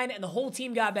offensive line, and the whole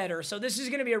team got better. So this is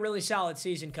going to be a really solid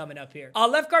season coming up here.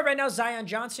 Left guard right now, Zion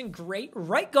Johnson, great.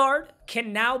 Right guard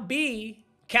can now be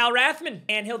Cal Rathman,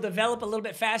 and he'll develop a little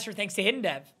bit faster thanks to hidden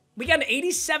dev. We got an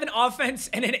 87 offense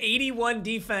and an 81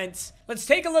 defense. Let's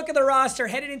take a look at the roster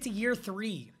headed into year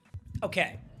 3.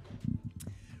 Okay.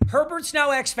 Herbert's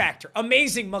now X Factor.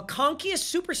 Amazing. McConkey is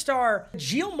superstar.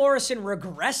 Gio Morrison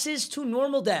regresses to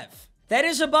normal dev. That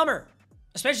is a bummer.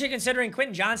 Especially considering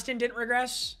Quentin Johnston didn't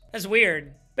regress. That's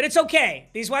weird. But it's okay.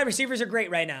 These wide receivers are great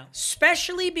right now.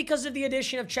 Especially because of the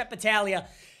addition of Chet Battaglia.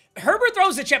 Herbert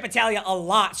throws to Chet Battaglia a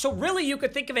lot. So really you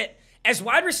could think of it as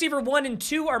wide receiver 1 and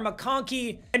 2 are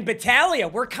McConkey and Battaglia.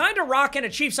 We're kind of rocking a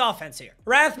Chiefs offense here.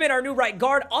 Rathman, our new right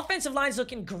guard. Offensive line's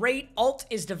looking great. Alt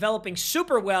is developing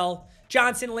super well.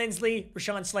 Johnson, Lindsley,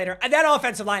 Rashawn Slater. That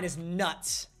offensive line is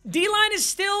nuts. D-line is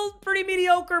still pretty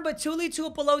mediocre, but Tuli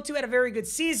Tuipulotu had a very good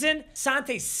season.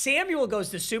 Sante Samuel goes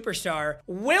to superstar.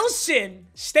 Wilson,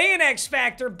 stay in X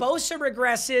Factor. Bosa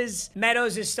regresses.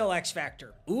 Meadows is still X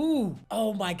Factor. Ooh.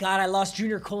 Oh my God, I lost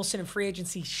Junior Colson in free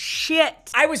agency.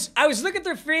 Shit. I was looking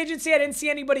through free agency. I didn't see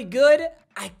anybody good.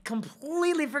 I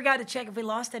completely forgot to check if we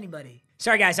lost anybody.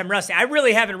 Sorry guys, I'm rusty. I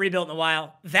really haven't rebuilt in a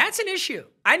while. That's an issue.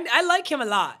 I like him a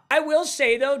lot. I will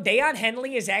say though, Deion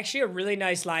Henley is actually a really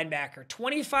nice linebacker.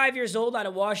 25 years old out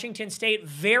of Washington State.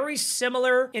 Very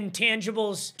similar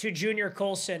intangibles to Junior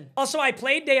Colson. Also, I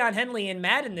played Deion Henley in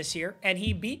Madden this year and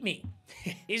he beat me.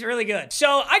 He's really good. So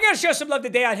I gotta show some love to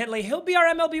Deion Henley. He'll be our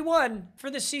MLB1 for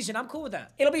this season. I'm cool with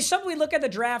that. It'll be something we look at the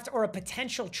draft or a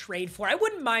potential trade for. I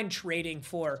wouldn't mind trading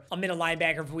for a middle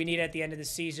linebacker if we need it at the end of the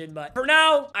season. But for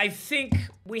now, I think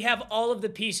we have all of the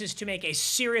pieces to make a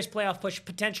serious playoff push,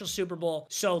 potential Super Bowl.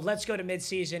 So let's go to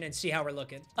midseason and see how we're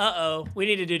looking. Uh-oh. We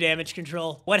need to do damage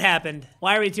control. What happened?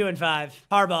 Why are we 2-5?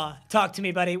 Harbaugh, talk to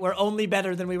me, buddy. We're only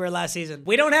better than we were last season.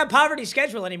 We don't have poverty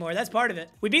schedule anymore. That's part of it.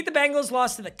 We beat the Bengals,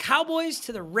 lost to the Cowboys,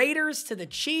 to the Raiders, to the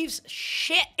Chiefs.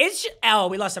 Shit. It's just, oh,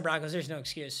 we lost the Broncos. There's no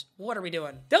excuse. What are we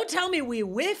doing? Don't tell me we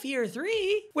whiff year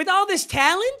 3 with all this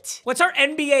talent. What's our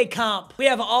NBA comp? We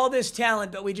have all this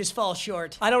talent, but we just fall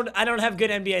short. I don't have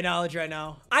good NBA knowledge right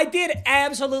now. I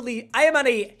am on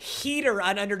a heater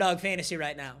on Underdog Fantasy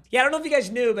right now. Yeah, I don't know if you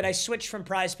guys knew, but I switched from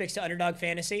Prize Picks to Underdog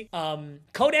Fantasy.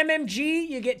 Code MMG,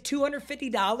 you get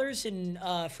 $250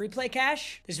 in free play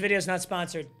cash. This video is not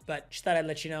sponsored, but just thought I'd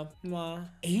let you know.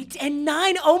 8 and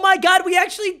 9. Oh my God, we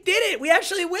actually did it. We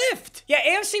actually whiffed. Yeah,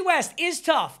 AFC West is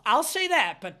tough. I'll say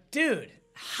that, but dude,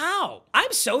 how?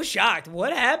 I'm so shocked.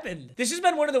 What happened? This has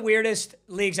been one of the weirdest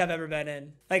leagues I've ever been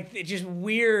in. Like, just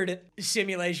weird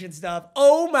simulation stuff.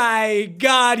 Oh my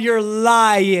God, you're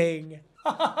lying.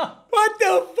 What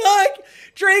the fuck?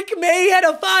 Drake May had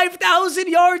a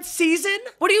 5,000-yard season?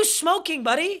 What are you smoking,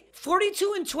 buddy?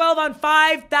 42-12 on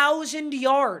 5,000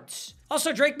 yards.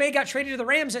 Also, Drake May got traded to the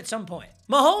Rams at some point.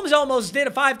 Mahomes almost did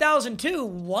a 5,000 too.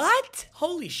 What?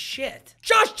 Holy shit.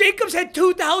 Josh Jacobs had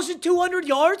 2,200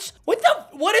 yards?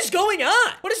 What is going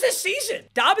on? What is this season?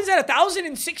 Dobbins had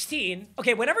 1,016.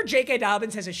 Okay, whenever J.K.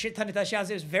 Dobbins has a shit ton of touchdowns,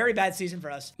 it was a very bad season for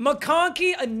us.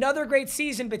 McConkey, another great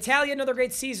season. Battaglia, another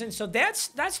great season. So that's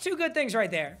two good things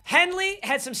right there. Henley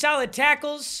had some solid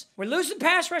tackles. We're losing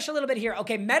pass rush a little bit here.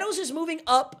 Okay, Meadows is moving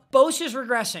up. Bosa is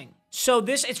regressing. So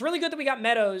it's really good that we got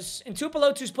Meadows, and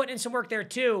Tuipulotu's putting in some work there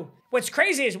too. What's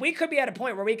crazy is we could be at a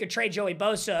point where we could trade Joey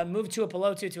Bosa, move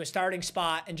Tuipulotu to a starting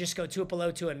spot, and just go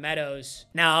Tuipulotu and Meadows.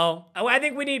 No, I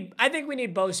think we need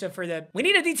Bosa we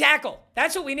need a D tackle.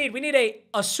 That's what we need. We need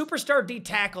a superstar D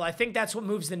tackle. I think that's what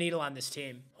moves the needle on this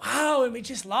team. Wow, and we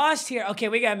just lost here. Okay,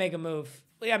 we gotta make a move.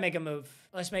 Let's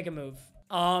make a move.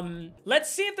 Let's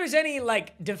see if there's any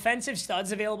like defensive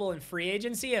studs available in free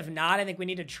agency. If not, I think we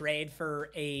need to trade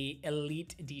for a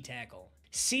elite D tackle.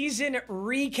 Season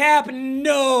recap.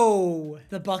 No,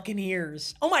 the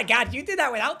Buccaneers. Oh my God, you did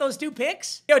that without those 2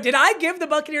 picks? Yo, did I give the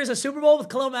Buccaneers a Super Bowl with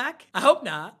Khalil Mack? I hope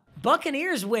not.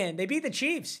 Buccaneers win. They beat the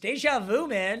Chiefs. Deja vu,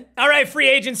 man. All right, free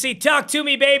agency. Talk to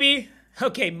me, baby.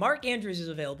 Okay, Mark Andrews is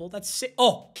available. That's sick.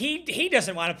 Oh, he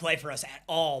doesn't want to play for us at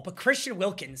all. But Christian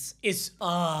Wilkins is,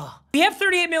 we have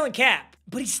 38 million cap,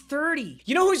 but he's 30.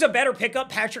 You know who's a better pickup?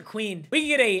 Patrick Queen. We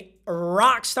can get a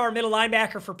rock star middle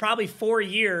linebacker for probably 4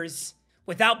 years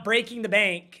without breaking the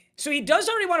bank. So he does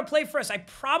already want to play for us. I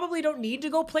probably don't need to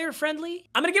go player friendly.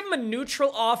 I'm going to give him a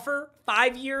neutral offer,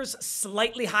 5 years,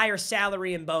 slightly higher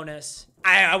salary and bonus.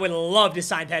 I would love to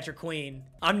sign Patrick Queen.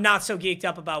 I'm not so geeked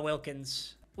up about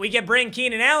Wilkins. We can bring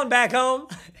Keenan Allen back home.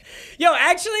 Yo,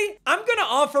 actually, I'm going to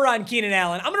offer on Keenan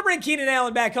Allen. I'm going to bring Keenan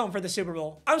Allen back home for the Super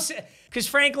Bowl. Because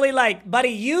frankly, like, buddy,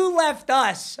 you left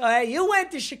us. You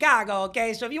went to Chicago,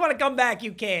 okay? So if you want to come back,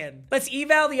 you can. Let's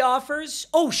eval the offers.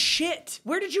 Oh, shit.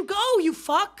 Where did you go, you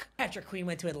fuck? Patrick Queen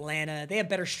went to Atlanta. They have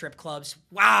better strip clubs.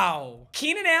 Wow.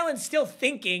 Keenan Allen's still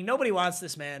thinking. Nobody wants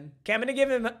this man. Okay, I'm going to give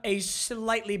him a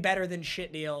slightly better than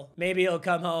shit deal. Maybe he'll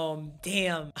come home.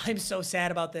 Damn, I'm so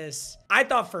sad about this. I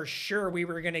thought for sure we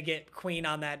were going to get Queen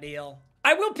on that deal.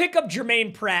 I will pick up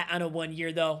Jermaine Pratt on a 1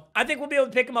 year, though. I think we'll be able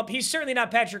to pick him up. He's certainly not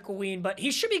Patrick Queen, but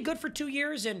he should be good for 2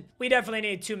 years, and we definitely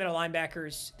need 2 middle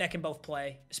linebackers that can both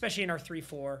play, especially in our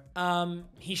 3-4.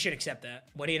 He should accept that.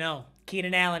 What do you know?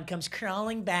 Keenan Allen comes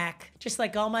crawling back, just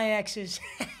like all my exes.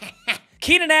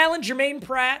 Keenan Allen, Jermaine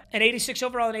Pratt, an 86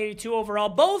 overall and 82 overall.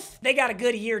 Both, they got a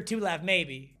good year or 2 left,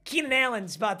 maybe. Keenan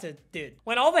Allen's about to, dude.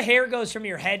 When all the hair goes from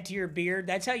your head to your beard,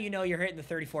 that's how you know you're hitting the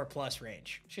 34+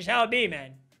 range. It's just how it be,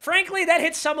 man. Frankly, that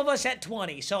hits some of us at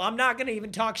 20, so I'm not going to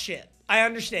even talk shit. I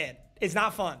understand. It's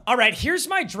not fun. All right, here's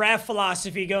my draft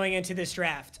philosophy going into this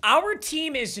draft. Our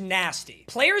team is nasty.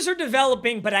 Players are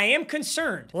developing, but I am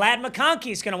concerned. Lad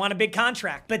McConkey is going to want a big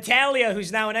contract. Battaglia,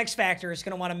 who's now an X Factor, is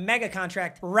going to want a mega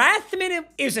contract. Rathman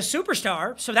is a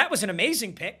superstar, so that was an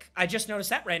amazing pick. I just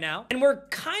noticed that right now. And we're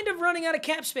kind of running out of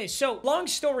cap space. So long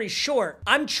story short,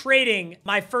 I'm trading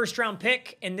my first round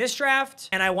pick in this draft,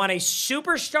 and I want a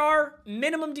superstar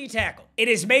minimum D tackle. It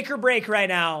is make or break right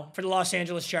now for the Los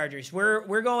Angeles Chargers.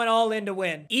 We're going all in to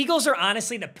win. Eagles are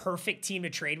honestly the perfect team to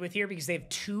trade with here because they have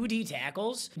 2 D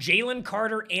tackles, Jalen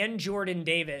Carter and Jordan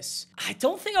Davis. I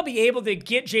don't think I'll be able to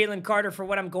get Jalen Carter for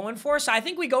what I'm going for, so I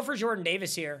think we go for Jordan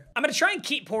Davis here. I'm going to try and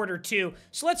keep Porter too,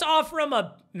 so let's offer him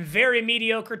a very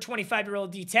mediocre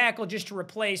 25-year-old D tackle just to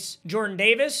replace Jordan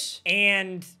Davis.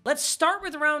 And let's start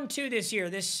with round 2 this year.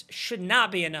 This should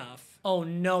not be enough. Oh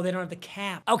no, they don't have the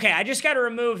cap. Okay, I just got to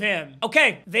remove him.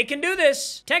 Okay, they can do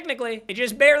this. Technically, they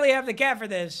just barely have the cap for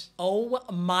this. Oh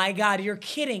my God, you're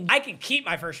kidding. I can keep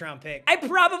my first round pick. I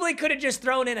probably could have just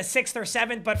thrown in a 6th or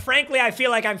 7th, but frankly, I feel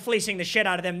like I'm fleecing the shit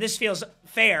out of them. This feels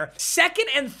fair. 2nd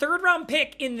and 3rd round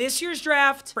pick in this year's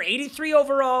draft for 83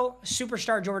 overall,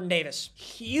 superstar Jordan Davis.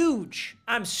 Huge.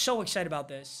 I'm so excited about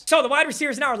this. So the wide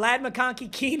receivers now are Lad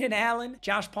McConkey, Keenan Allen,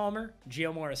 Josh Palmer,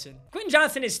 Gio Morrison. Quentin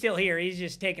Johnson is still here. He's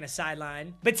just taking a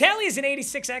sideline. Battaglia is an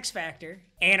 86 X Factor.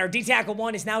 And our D-tackle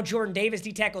 1 is now Jordan Davis.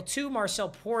 D-tackle 2, Marcel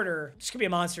Porter. This could be a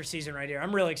monster season right here.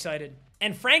 I'm really excited.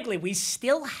 And frankly, we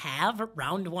still have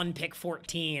round 1 pick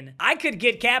 14. I could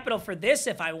get capital for this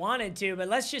if I wanted to, but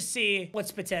let's just see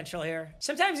what's potential here.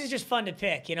 Sometimes it's just fun to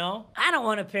pick, you know? I don't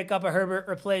want to pick up a Herbert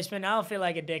replacement. I'll feel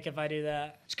like a dick if I do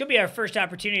that. This could be our first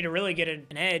opportunity to really get an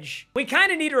edge. We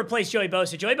kind of need to replace Joey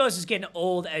Bosa. Joey Bosa is getting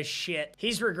old as shit.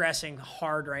 He's regressing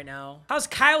hard right now. How's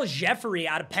Kyle Jeffrey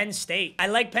out of Penn State? I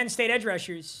like Penn State edge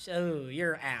rushers. Oh,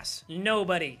 you're ass.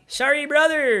 Nobody. Sorry,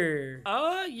 brother.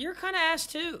 You're kind of ass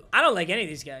too. I don't like any of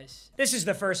these guys. This is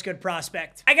the first good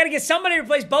prospect. I gotta get somebody to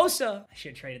replace Bosa. I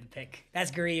should have traded the pick.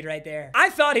 That's greed right there. I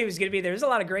thought he was gonna be there. There's a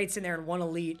lot of greats in there and 1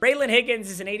 elite. Braylon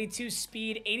Higgins is an 82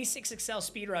 speed, 86 Excel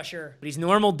speed rusher, but he's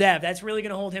normal dev. That's really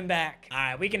gonna hold him back. All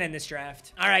right, we can end this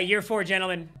draft. All right, year 4,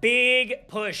 gentlemen. Big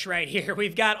push right here.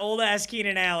 We've got old ass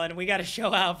Keenan Allen. We gotta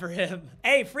show out for him.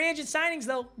 Hey, free agent signings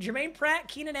though. Jermaine Pratt,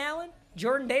 Keenan Allen,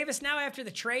 Jordan Davis now after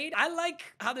the trade. I like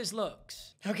how this looks.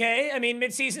 Okay, I mean,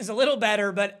 midseason's a little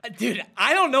better, but dude,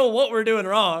 I don't know what we're doing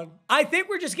wrong. I think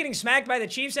we're just getting smacked by the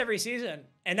Chiefs every season,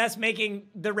 and that's making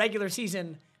the regular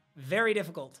season very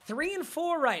difficult.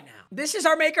 3-4 right now. This is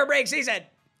our make or break season.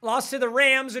 Lost to the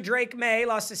Rams with Drake May,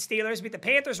 lost to Steelers, beat the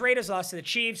Panthers, Raiders, lost to the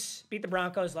Chiefs, beat the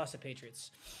Broncos, lost to Patriots.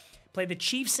 Play the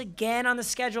Chiefs again on the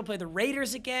schedule, play the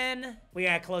Raiders again. We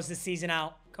gotta close this season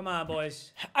out. Come on,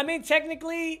 boys. I mean,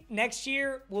 technically, next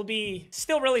year will be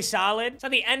still really solid. It's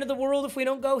not the end of the world if we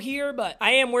don't go here, but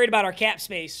I am worried about our cap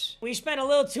space. We spent a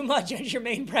little too much on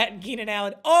Jermaine Pratt and Keenan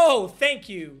Allen. Oh, thank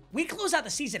you. We close out the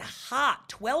season hot,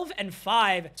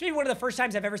 12-5. It's maybe one of the first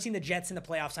times I've ever seen the Jets in the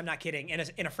playoffs. I'm not kidding,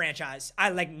 in a franchise. I,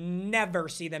 like, never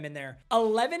see them in there.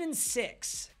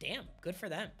 11-6. Damn, good for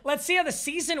them. Let's see how the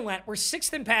season went. We're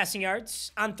 6th in passing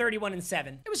yards on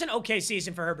 31-7. It was an okay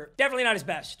season for Herbert. Definitely not his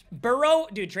best. Burrow,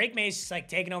 dude, Drake May's like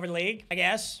taking over the league, I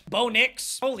guess. Bo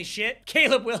Nix, holy shit.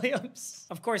 Caleb Williams.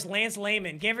 Of course, Lance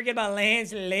Layman. Can't forget about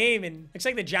Lance Layman. Looks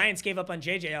like the Giants gave up on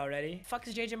JJ already. Fuck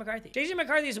is JJ McCarthy? JJ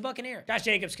McCarthy is a Buccaneer. Josh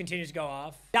Jacobs continues to go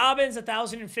off. Dobbins,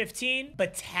 1,015.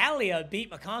 Battaglia beat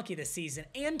McConkey this season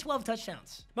and 12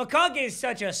 touchdowns. McConkey is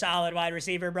such a solid wide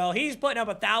receiver, bro. He's putting up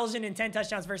 1,010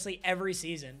 touchdowns virtually every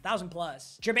season. 1,000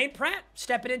 plus. Jermaine Pratt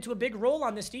stepping into a big role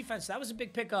on this defense. That was a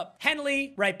big pickup.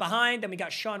 Henley right behind. Then we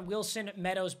got Sean Wilson,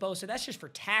 Meadows, Bosa. That's just for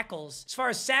tackles. As far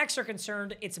as sacks are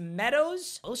concerned, it's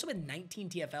Meadows. Also with 19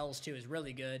 TFLs too is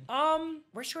really good.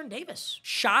 Where's Jordan Davis?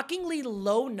 Shockingly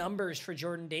low numbers for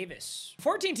Jordan Davis.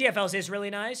 14 TFLs is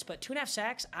really nice, but 2.5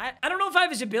 sacks. I don't know if I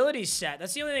have his abilities set.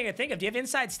 That's the only thing I think of. Do you have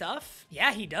inside stuff?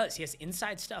 Yeah, he does. He has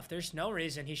inside stuff. There's no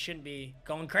reason he shouldn't be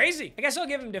going crazy. I guess I'll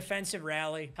give him defensive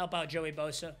rally. Help out Joey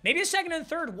Bosa. Maybe a 2nd and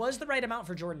 3rd was the right amount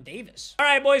for Jordan Davis. All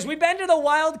right, boys, we've been to the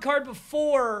wild card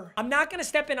before. I'm not going to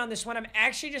step in on this one. I'm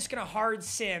actually just going to hard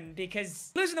sim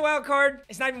because losing the wild card,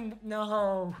 it's not even,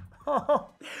 no.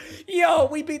 Yo,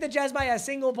 we beat the Jets by a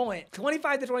single point.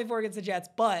 25-24 against the Jets,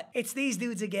 but it's these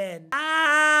dudes again.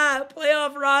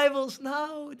 Playoff rivals.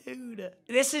 No, dude.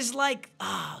 This is like,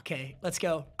 okay, let's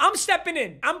go. I'm stepping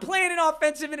in. I'm playing an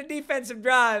offensive and a defensive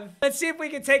drive. Let's see if we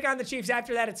can take on the Chiefs.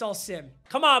 After that, it's all sim.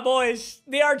 Come on, boys.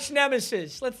 The arch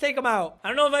nemesis. Let's take them out. I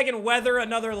don't know if I can weather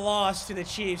another loss to the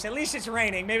Chiefs. At least it's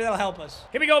raining. Maybe that'll help us.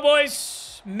 Here we go,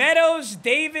 boys. Meadows,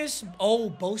 Davis. Oh,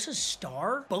 Bosa's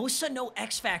star? Bosa, no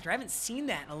X Factor. I haven't seen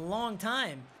that in a long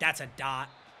time. That's a dot.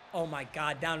 Oh my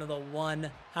God, down to the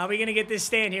 1. How are we gonna get this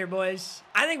stand here, boys?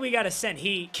 I think we gotta send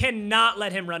heat. Cannot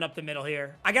let him run up the middle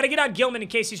here. I gotta get on Gilman in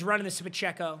case he's running this to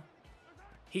Pacheco.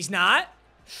 He's not.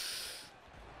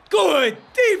 Good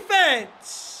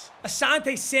defense.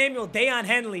 Asante Samuel, Deion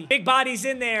Henley. Big bodies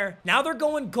in there. Now they're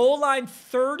going goal line,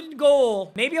 3rd and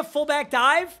goal. Maybe a fullback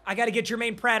dive. I gotta get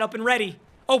Jermaine Pratt up and ready.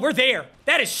 Oh, we're there.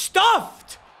 That is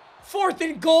stuffed. 4th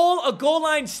and goal, a goal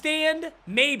line stand.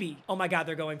 Maybe. Oh my God,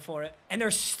 they're going for it. And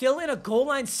they're still in a goal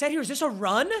line set here. Is this a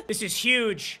run? This is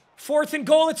huge. 4th and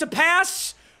goal, it's a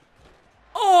pass.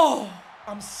 Oh,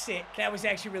 I'm sick. That was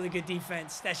actually really good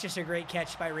defense. That's just a great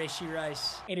catch by Rashee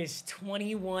Rice. It is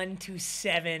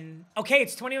 21-7. Okay,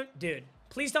 it's 21. Dude,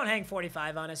 please don't hang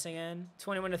 45 on us again.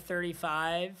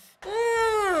 21-35.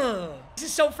 This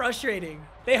is so frustrating.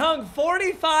 They hung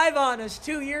 45 on us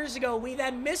 2 years ago. We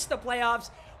then missed the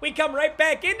playoffs. We come right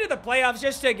back into the playoffs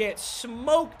just to get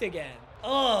smoked again.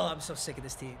 Oh, I'm so sick of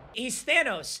this team. He's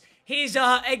Thanos. He's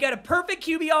got a perfect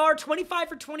QBR, 25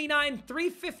 for 29,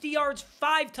 350 yards,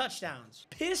 5 touchdowns.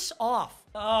 Piss off.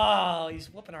 Oh, he's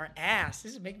whooping our ass.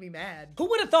 This is making me mad. Who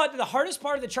would have thought that the hardest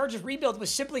part of the Chargers rebuild was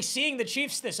simply seeing the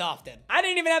Chiefs this often? I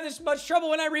didn't even have this much trouble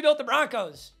when I rebuilt the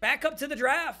Broncos. Back up to the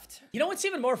draft. You know what's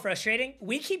even more frustrating?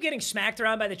 We keep getting smacked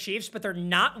around by the Chiefs, but they're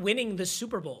not winning the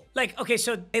Super Bowl. Like, okay,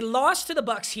 so they lost to the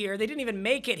Bucs here. They didn't even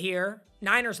make it here.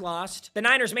 Niners lost. The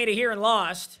Niners made it here and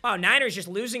lost. Wow, Niners just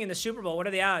losing in the Super Bowl. What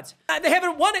are the odds? They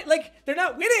haven't won it. Like, they're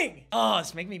not winning. Oh,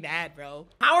 it's making me mad, bro.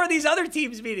 How are these other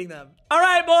teams beating them? All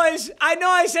right, boys. I know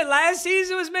I said last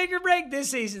season was make or break.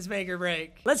 This season's make or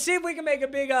break. Let's see if we can make a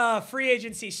big free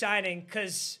agency signing,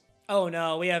 because, oh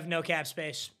no, we have no cap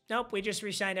space. Nope, we just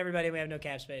re-signed everybody. We have no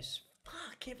cap space.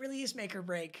 Fuck, it really is make or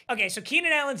break. Okay, so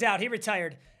Keenan Allen's out. He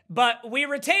retired. But we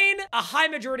retain a high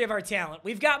majority of our talent.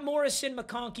 We've got Morrison,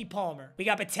 McConkey, Palmer. We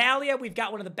got Battaglia. We've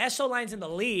got one of the best O-lines in the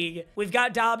league. We've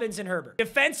got Dobbins and Herbert.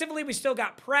 Defensively, we still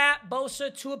got Pratt,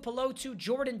 Bosa, Tua Pelotu,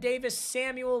 Jordan Davis,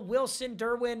 Samuel, Wilson,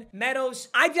 Derwin, Meadows.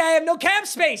 I have no cap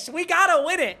space. We gotta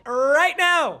win it right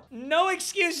now. No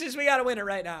excuses. We gotta win it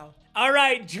right now. All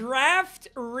right, draft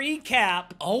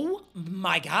recap. Oh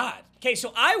my God. Okay,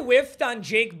 so I whiffed on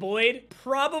Jake Boyd,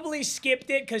 probably skipped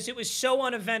it because it was so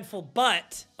uneventful,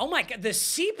 but, oh my God, the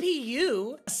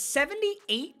CPU,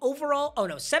 78 overall, oh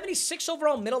no, 76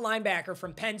 overall middle linebacker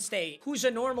from Penn State, who's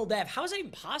a normal dev. How is that even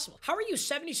possible? How are you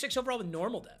 76 overall with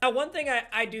normal dev? Now, one thing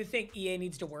I do think EA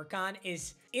needs to work on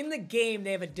is in the game,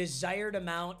 they have a desired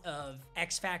amount of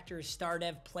X Factor star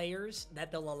dev players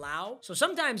that they'll allow. So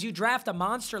sometimes you draft a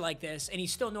monster like this and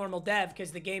he's still normal dev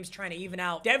because the game's trying to even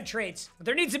out dev traits. But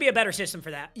there needs to be a better system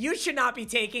for that. You should not be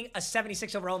taking a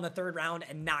 76 overall in the 3rd round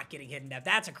and not getting hidden dev.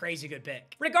 That's a crazy good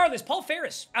pick. Regardless, Paul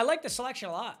Ferris, I like the selection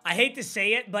a lot. I hate to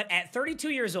say it, but at 32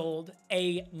 years old,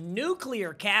 a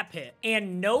nuclear cap hit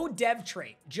and no dev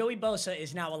trait, Joey Bosa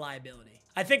is now a liability.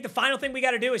 I think the final thing we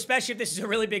got to do, especially if this is a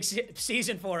really big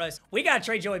season for us, we got to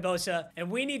trade Joey Bosa, and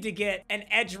we need to get an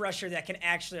edge rusher that can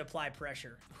actually apply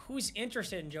pressure. Who's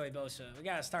interested in Joey Bosa? We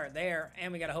got to start there,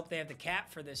 and we got to hope they have the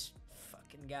cap for this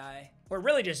fucking guy. We're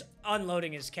really just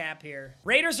unloading his cap here.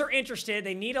 Raiders are interested.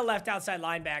 They need a left outside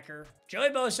linebacker.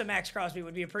 Joey Bosa, Max Crosby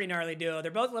would be a pretty gnarly duo.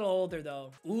 They're both a little older,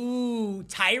 though. Ooh,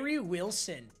 Tyree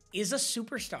Wilson is a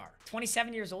superstar.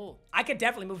 27 years old. I could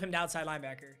definitely move him to outside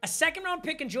linebacker. A 2nd round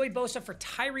pick in Joey Bosa for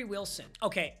Tyree Wilson.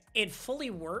 Okay, it fully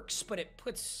works, but it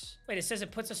puts... Wait, it says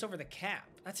it puts us over the cap.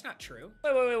 That's not true.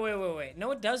 Wait.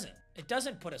 No, it doesn't. It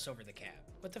doesn't put us over the cap.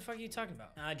 What the fuck are you talking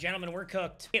about? Gentlemen, we're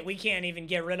cooked. We can't even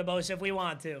get rid of Bosa if we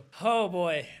want to. Oh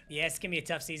boy. Yeah, it's gonna be a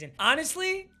tough season.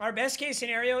 Honestly, our best case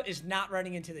scenario is not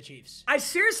running into the Chiefs. I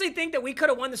seriously think that we could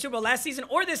have won the Super Bowl last season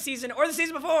or this season or the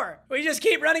season before. We just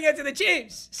keep running into the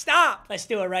Chiefs. Stop. Let's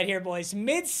do it right here, boys.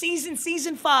 Mid-season,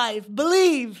 season 5.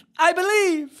 Believe. I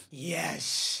believe.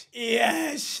 Yes.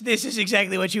 Yes. This is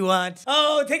exactly what you want.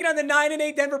 Oh, taking on the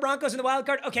 9-8 Denver Broncos in the wild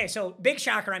card. Okay, so big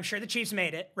shocker. I'm sure the Chiefs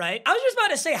made it, right? I was just about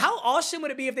to say, how awesome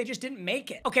would it be if they just didn't make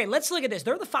it? Okay, let's look at this.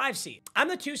 They're the 5 seed. I'm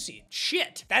the 2 seed.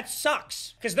 Shit, that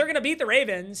sucks. Because they're gonna beat the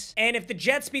Ravens, and if the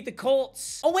Jets beat the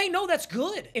Colts... Oh wait, no, that's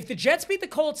good. If the Jets beat the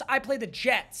Colts, I play the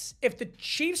Jets. If the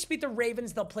Chiefs beat the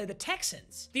Ravens, they'll play the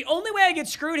Texans. The only way I get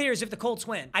screwed here is if the Colts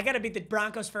win. I gotta beat the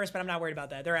Broncos first, but I'm not worried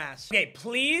about that. They're ass. Okay,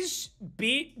 please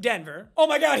beat Denver. Oh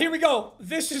my God, here we go.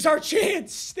 This is our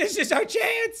chance. This is our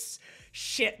chance.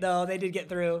 Shit, though. They did get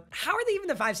through. How are they even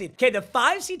the 5 seed? Okay, the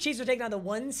 5 seed Chiefs are taking on the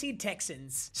 1 seed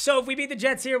Texans. So if we beat the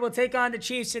Jets here, we'll take on the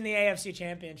Chiefs in the AFC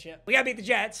Championship. We gotta beat the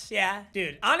Jets. Yeah,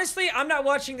 dude. Honestly, I'm not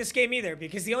watching this game either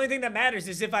because the only thing that matters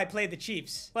is if I play the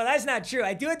Chiefs. Well, that's not true.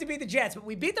 I do have to beat the Jets, but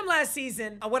we beat them last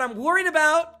season. What I'm worried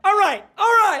about... All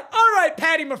right,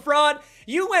 Patty Mafraud.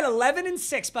 You went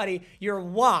 11-6, buddy. You're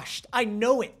washed. I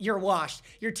know it. You're washed.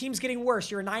 Your team's getting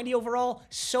worse. You're a 90 overall.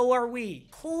 So are we.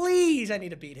 Please, I need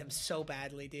to beat him so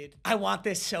badly, dude. I want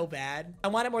this so bad. I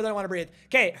want it more than I want to breathe.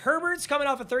 Okay, Herbert's coming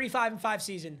off a 35-5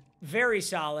 season. Very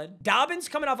solid. Dobbins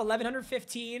coming off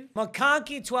 1,115.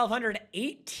 McConkey,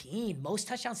 1,218. Most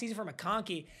touchdown season for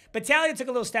McConkey. Battaglia took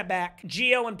a little step back.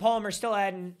 Gio and Palmer still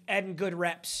adding good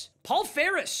reps. Paul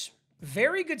Ferris.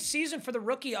 Very good season for the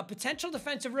rookie. A potential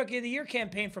defensive rookie of the year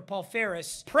campaign for Paul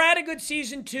Ferris. Pratt, a good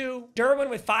season too. Derwin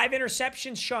with 5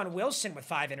 interceptions. Sean Wilson with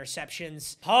 5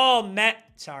 interceptions.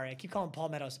 Sorry, I keep calling Paul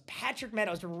Meadows. Patrick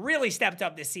Meadows really stepped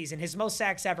up this season. His most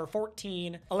sacks ever,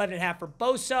 14, 11.5 for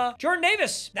Bosa. Jordan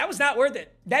Davis, that was not worth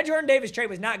it. That Jordan Davis trade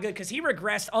was not good because he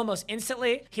regressed almost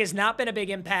instantly. He has not been a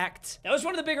big impact. That was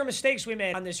one of the bigger mistakes we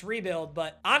made on this rebuild,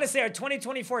 but honestly, our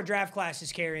 2024 draft class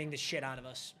is carrying the shit out of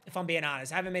us. If I'm being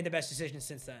honest, I haven't made the best decisions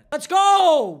since then. Let's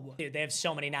go! Dude, they have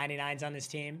so many 99s on this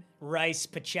team. Rice,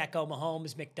 Pacheco,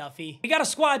 Mahomes, McDuffie. We got a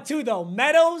squad too, though.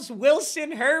 Meadows,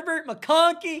 Wilson, Herbert,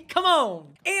 McConkey. Come on.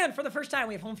 And for the first time,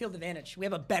 we have home field advantage. We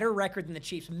have a better record than the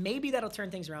Chiefs. Maybe that'll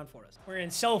turn things around for us. We're in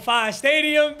SoFi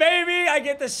Stadium, baby. I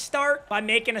get the start by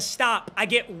making a stop. I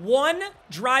get 1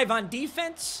 drive on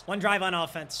defense, 1 drive on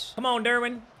offense. Come on,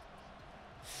 Derwin.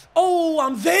 Oh,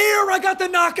 I'm there. I got the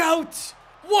knockout.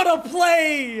 What a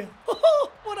play.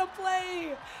 What a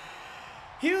play.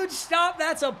 Huge stop.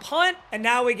 That's a punt. And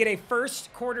now we get a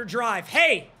first quarter drive.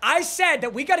 Hey, I said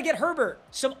that we got to get Herbert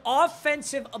some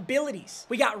offensive abilities.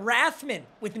 We got Rathman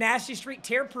with Nasty Street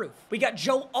Tearproof. We got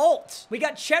Joe Alt. We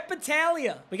got Chet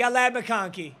Battaglia. We got Lad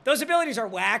McConkey. Those abilities are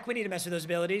whack. We need to mess with those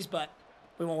abilities, but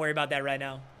we won't worry about that right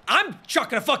now. I'm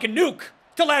chucking a fucking nuke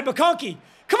to Lad McConkey.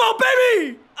 Come on,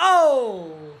 baby.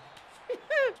 Oh.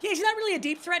 Yeah, he's not really a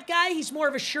deep threat guy. He's more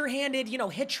of a sure-handed, you know,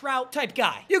 hitch route type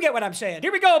guy. You get what I'm saying.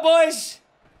 Here we go, boys.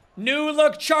 New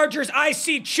look Chargers. I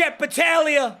see Chet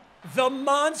Battaglia. The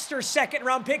monster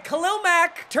 2nd-round pick. Khalil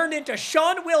Mack turned into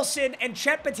Sean Wilson and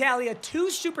Chet Battaglia, 2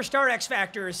 superstar X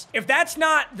Factors. If that's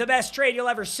not the best trade you'll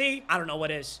ever see, I don't know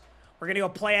what is. We're going to go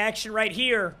play action right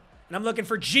here. And I'm looking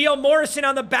for Gio Morrison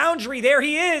on the boundary. There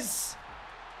he is.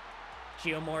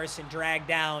 Gio Morrison dragged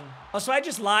down. Oh, so I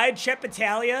just lied. Chet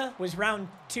Battaglia was round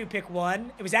 2, pick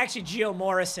 1. It was actually Gio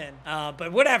Morrison.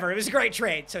 But whatever. It was a great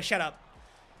trade, so shut up.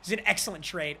 It was an excellent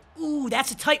trade. Ooh,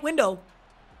 that's a tight window.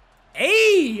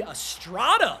 Hey,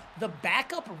 Estrada, the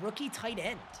backup rookie tight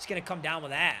end. It's going to come down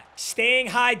with that. Staying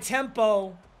high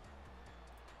tempo.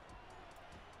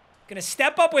 Going to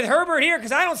step up with Herbert here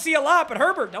because I don't see a lot, but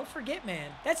Herbert, don't forget, man.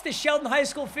 That's the Sheldon High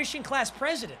School fishing class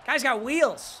president. Guy's got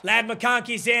wheels. Lad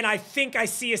McConkey's in. I think I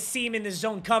see a seam in the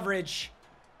zone coverage.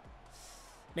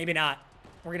 Maybe not.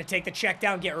 We're going to take the check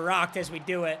down, get rocked as we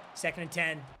do it. 2nd and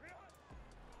 10.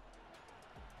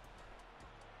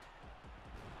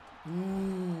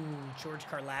 Ooh, George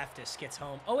Karlaftis gets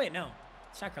home. Oh, wait, no.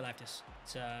 It's not Karlaftis.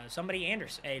 It's somebody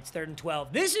Anderson. Hey, it's 3rd and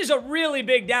 12. This is a really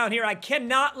big down here. I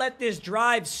cannot let this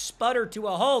drive sputter to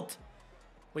a halt.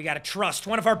 We got to trust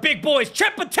one of our big boys,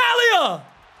 Chet Battaglia.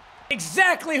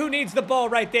 Exactly who needs the ball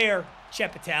right there.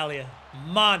 Chet Battaglia.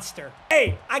 Monster.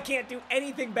 Hey, I can't do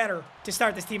anything better to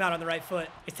start this team out on the right foot.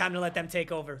 It's time to let them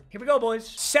take over. Here we go, boys.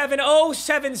 7-0,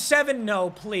 7-7. No,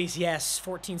 please. Yes,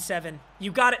 14-7.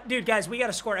 You got it. Dude, guys, we got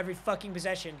to score every fucking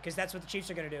possession because that's what the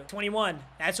Chiefs are going to do. 21.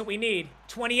 That's what we need.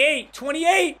 28.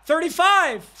 28.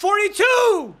 35. 42.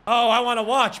 Oh, I want to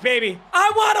watch, baby. I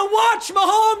want to watch,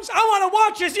 Mahomes. I want to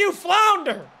watch as you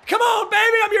flounder. Come on,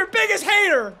 baby. I'm your biggest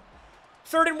hater.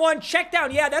 3rd and 1. Check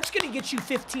down. Yeah, that's going to get you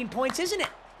 15 points, isn't it?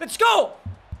 Let's go!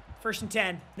 1st and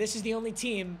 10. This is the only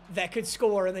team that could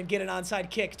score and then get an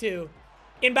onside kick, too.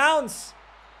 Inbounds.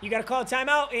 You got to call a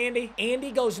timeout, Andy.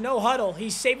 Andy goes no huddle.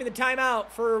 He's saving the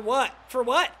timeout for what? For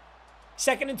what?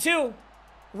 2nd and 2.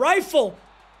 Rifle.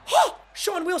 Oh,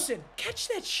 Sean Wilson. Catch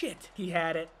that shit. He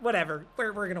had it. Whatever.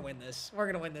 We're going to win this. We're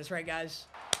going to win this, right, guys?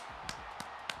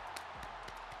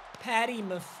 Patty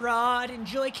Mafraud,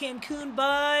 enjoy Cancun,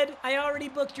 bud. I already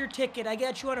booked your ticket. I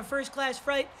got you on a first-class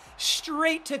flight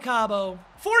straight to Cabo.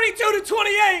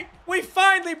 42-28. We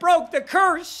finally broke the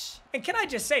curse. And can I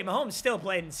just say, Mahomes still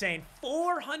played insane.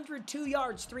 402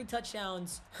 yards, 3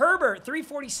 touchdowns. Herbert,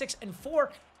 346 and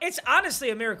 4. It's honestly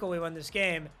a miracle we won this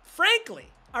game. Frankly,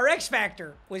 our X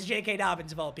Factor was J.K.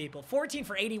 Dobbins of all people. 14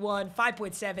 for 81,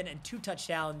 5.7, and 2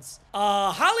 touchdowns.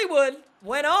 Hollywood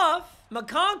went off.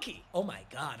 McConkey. Oh my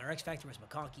God, our X Factor was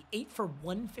McConkey. 8 for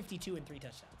 152 and 3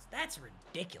 touchdowns. That's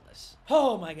ridiculous.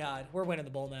 Oh my God, we're winning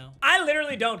the bowl now. I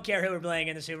literally don't care who we're playing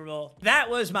in the Super Bowl. That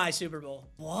was my Super Bowl.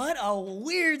 What a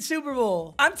weird Super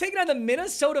Bowl. I'm taking on the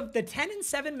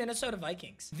 10-7 Minnesota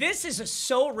Vikings. This is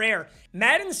so rare.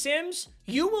 Madden Sims,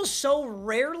 you will so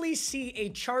rarely see a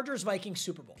Chargers-Vikings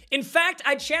Super Bowl. In fact,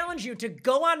 I challenge you to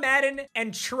go on Madden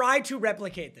and try to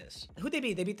replicate this. Who'd they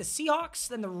beat? They beat the Seahawks,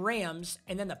 then the Rams,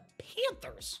 and then the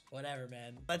Panthers. Whatever,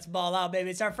 man. Let's ball out, baby.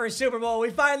 It's our first Super Bowl. We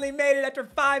finally made it after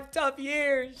 5 tough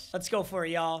years. Let's go for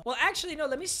it, y'all. Well, actually, no,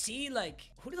 let me see, like,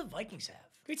 who do the Vikings have?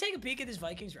 Can we take a peek at this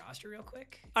Vikings roster real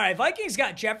quick? All right, Vikings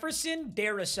got Jefferson,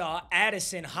 Darisaw,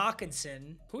 Addison,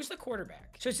 Hawkinson. Who's the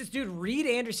quarterback? So it's this dude, Reed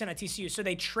Anderson at TCU. So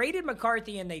they traded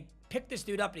McCarthy and they picked this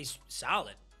dude up and he's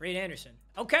solid. Reed Anderson.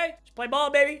 Okay, let's play ball,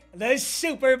 baby. The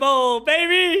Super Bowl,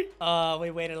 baby. Oh,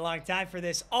 we waited a long time for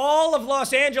this. All of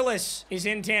Los Angeles is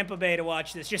in Tampa Bay to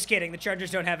watch this. Just kidding. The Chargers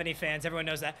don't have any fans. Everyone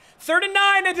knows that. 3rd and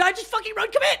 9, and did I just fucking run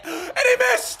commit? And he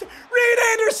missed. Reed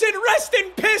Anderson, rest in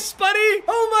piss, buddy.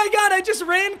 Oh my God, I just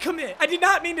ran commit. I did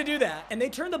not mean to do that. And they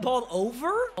turned the ball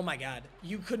over? Oh my God.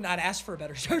 You could not ask for a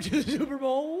better start to the Super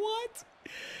Bowl. What?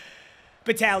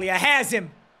 Battaglia has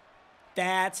him.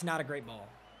 That's not a great ball.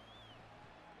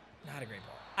 Not a great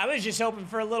ball. I was just hoping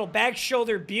for a little back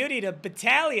shoulder beauty to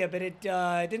Battaglia, but it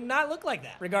did not look like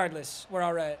that. Regardless, we're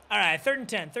all right. All right, 3rd and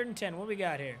 10. 3rd and 10. What we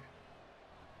got here?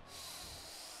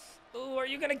 Ooh, are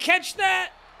you going to catch that?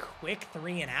 Quick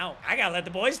 3 and out. I got to let the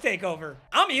boys take over.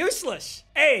 I'm useless.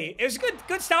 Hey, it was a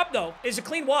good stop, though. It was a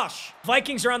clean wash.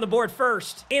 Vikings are on the board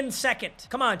first. In second.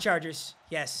 Come on, Chargers.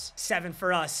 Yes, 7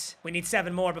 for us. We need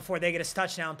 7 more before they get us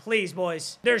touchdown. Please,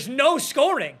 boys. There's no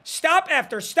scoring. Stop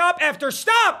after stop after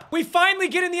stop. We finally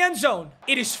get in the end zone.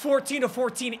 It is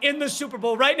 14-14 in the Super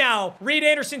Bowl right now. Reed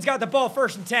Anderson's got the ball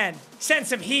 1st and 10. Send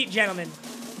some heat, gentlemen.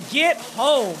 Get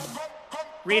home.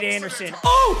 Reed Anderson.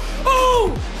 Oh!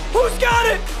 Oh! Who's got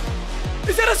it?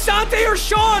 Is that Asante or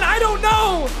Sean? I don't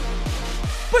know.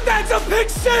 But that's a pick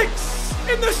 6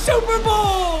 in the Super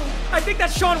Bowl. I think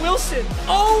that's Sean Wilson.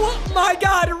 Oh my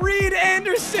God, Reed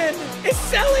Anderson is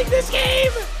selling this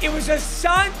game. It was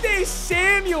Asante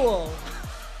Samuel.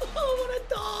 Oh, what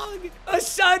a dog.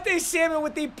 Asante Samuel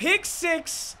with the pick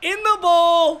 6 in the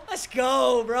bowl. Let's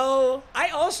go, bro. I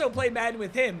also played Madden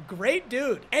with him. Great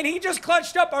dude. And he just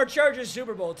clutched up our Chargers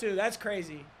Super Bowl too. That's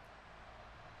crazy.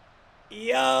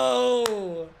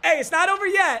 Yo. Hey, it's not over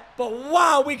yet, but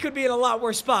wow, we could be in a lot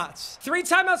worse spots. 3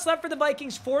 timeouts left for the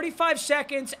Vikings, 45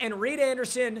 seconds, and Reed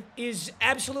Anderson is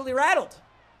absolutely rattled.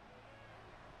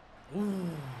 Ooh,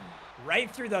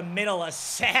 right through the middle, a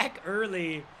sack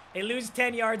early. They lose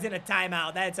 10 yards in a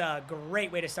timeout. That's a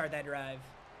great way to start that drive.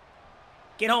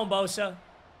 Get home, Bosa.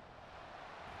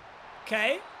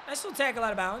 Okay, nice little tackle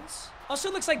out of bounds.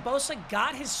 Also looks like Bosa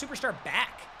got his superstar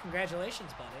back.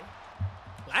 Congratulations, buddy.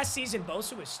 Last season,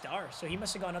 Bosa was star, so he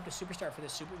must have gone up to superstar for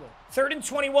this Super Bowl. 3rd and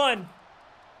 21.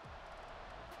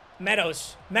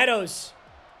 Meadows. Meadows.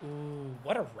 Ooh,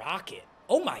 what a rocket.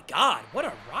 Oh my God, what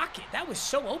a rocket. That was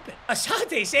so open.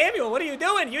 Asante Samuel, what are you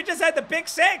doing? You just had the pick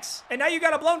 6, and now you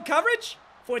got a blown coverage?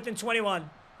 4th and 21.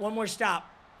 One more stop.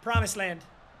 Promised land.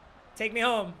 Take me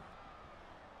home.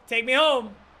 Take me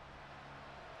home.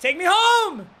 Take me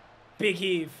home. Big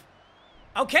heave.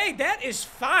 Okay, that is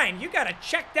fine. You got a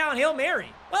check down Hail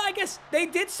Mary. Well, I guess they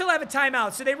did still have a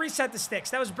timeout, so they reset the sticks.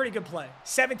 That was a pretty good play.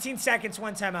 17 seconds,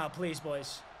 1 timeout, please,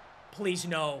 boys. Please,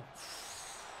 no.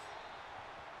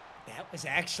 That was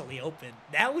actually open.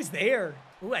 That was there.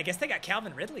 Ooh, I guess they got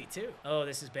Calvin Ridley, too. Oh,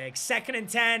 this is big. 2nd and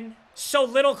 10. So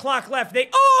little clock left.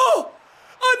 Oh!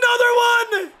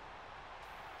 Another one!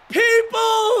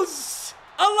 Peoples!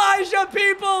 Elijah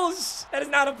Peoples! That is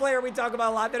not a player we talk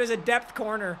about a lot. That is a depth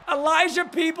corner. Elijah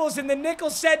Peoples in the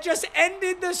nickel set just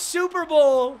ended the Super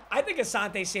Bowl. I think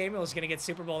Asante Samuel is going to get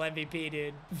Super Bowl MVP,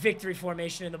 dude. Victory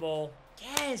formation in the bowl.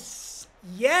 Yes.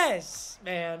 Yes,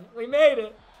 man. We made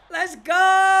it. Let's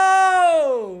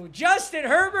go! Justin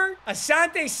Herbert,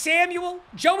 Asante Samuel,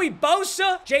 Joey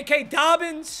Bosa, J.K.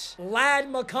 Dobbins, Ladd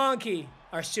McConkey.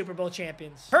 Our Super Bowl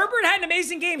champions. Herbert had an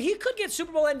amazing game. He could get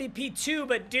Super Bowl MVP too,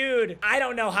 but dude, I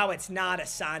don't know how it's not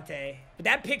Asante. But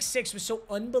that pick 6 was so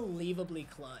unbelievably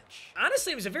clutch.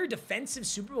 Honestly, it was a very defensive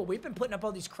Super Bowl. We've been putting up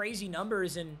all these crazy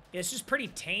numbers, and it's just pretty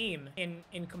tame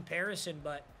in comparison,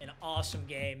 but an awesome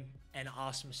game, an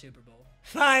awesome Super Bowl.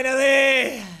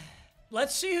 Finally!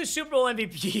 Let's see who's Super Bowl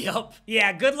MVP. Yup.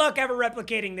 Yeah, good luck ever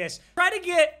replicating this. Try to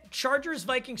get Chargers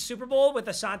Vikings Super Bowl with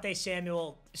Asante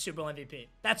Samuel Super Bowl MVP.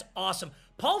 That's awesome.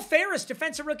 Paul Ferris,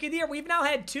 Defensive Rookie of the Year. We've now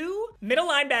had 2 middle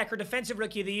linebacker Defensive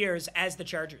Rookie of the Years as the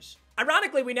Chargers.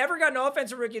 Ironically, we never got an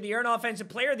Offensive Rookie of the Year, an Offensive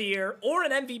Player of the Year, or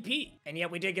an MVP. And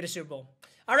yet we did get a Super Bowl.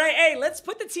 All right, hey, let's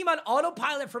put the team on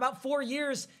autopilot for about 4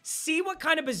 years, see what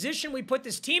kind of position we put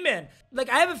this team in. Like,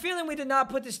 I have a feeling we did not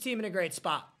put this team in a great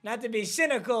spot. Not to be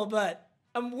cynical, but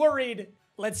I'm worried.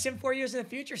 Let's sim 4 years in the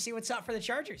future, see what's up for the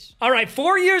Chargers. All right,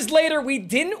 4 years later, we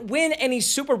didn't win any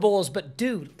Super Bowls, but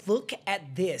dude, look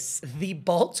at this. The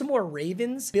Baltimore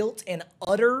Ravens built an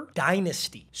utter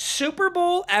dynasty. Super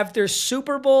Bowl after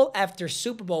Super Bowl after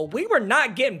Super Bowl. We were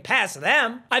not getting past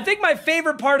them. I think my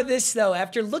favorite part of this, though,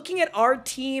 after looking at our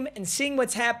team and seeing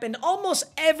what's happened, almost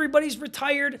everybody's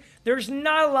retired. There's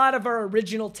not a lot of our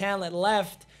original talent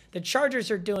left. The Chargers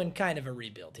are doing kind of a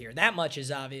rebuild here. That much is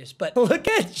obvious. But look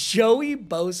at Joey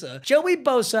Bosa. Joey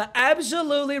Bosa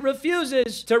absolutely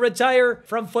refuses to retire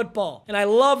from football. And I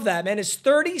love that, man. He's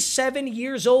 37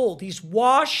 years old. He's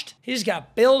washed. He's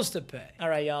got bills to pay. All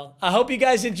right, y'all. I hope you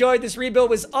guys enjoyed. This rebuild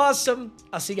was awesome.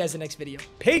 I'll see you guys in the next video.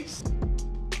 Peace.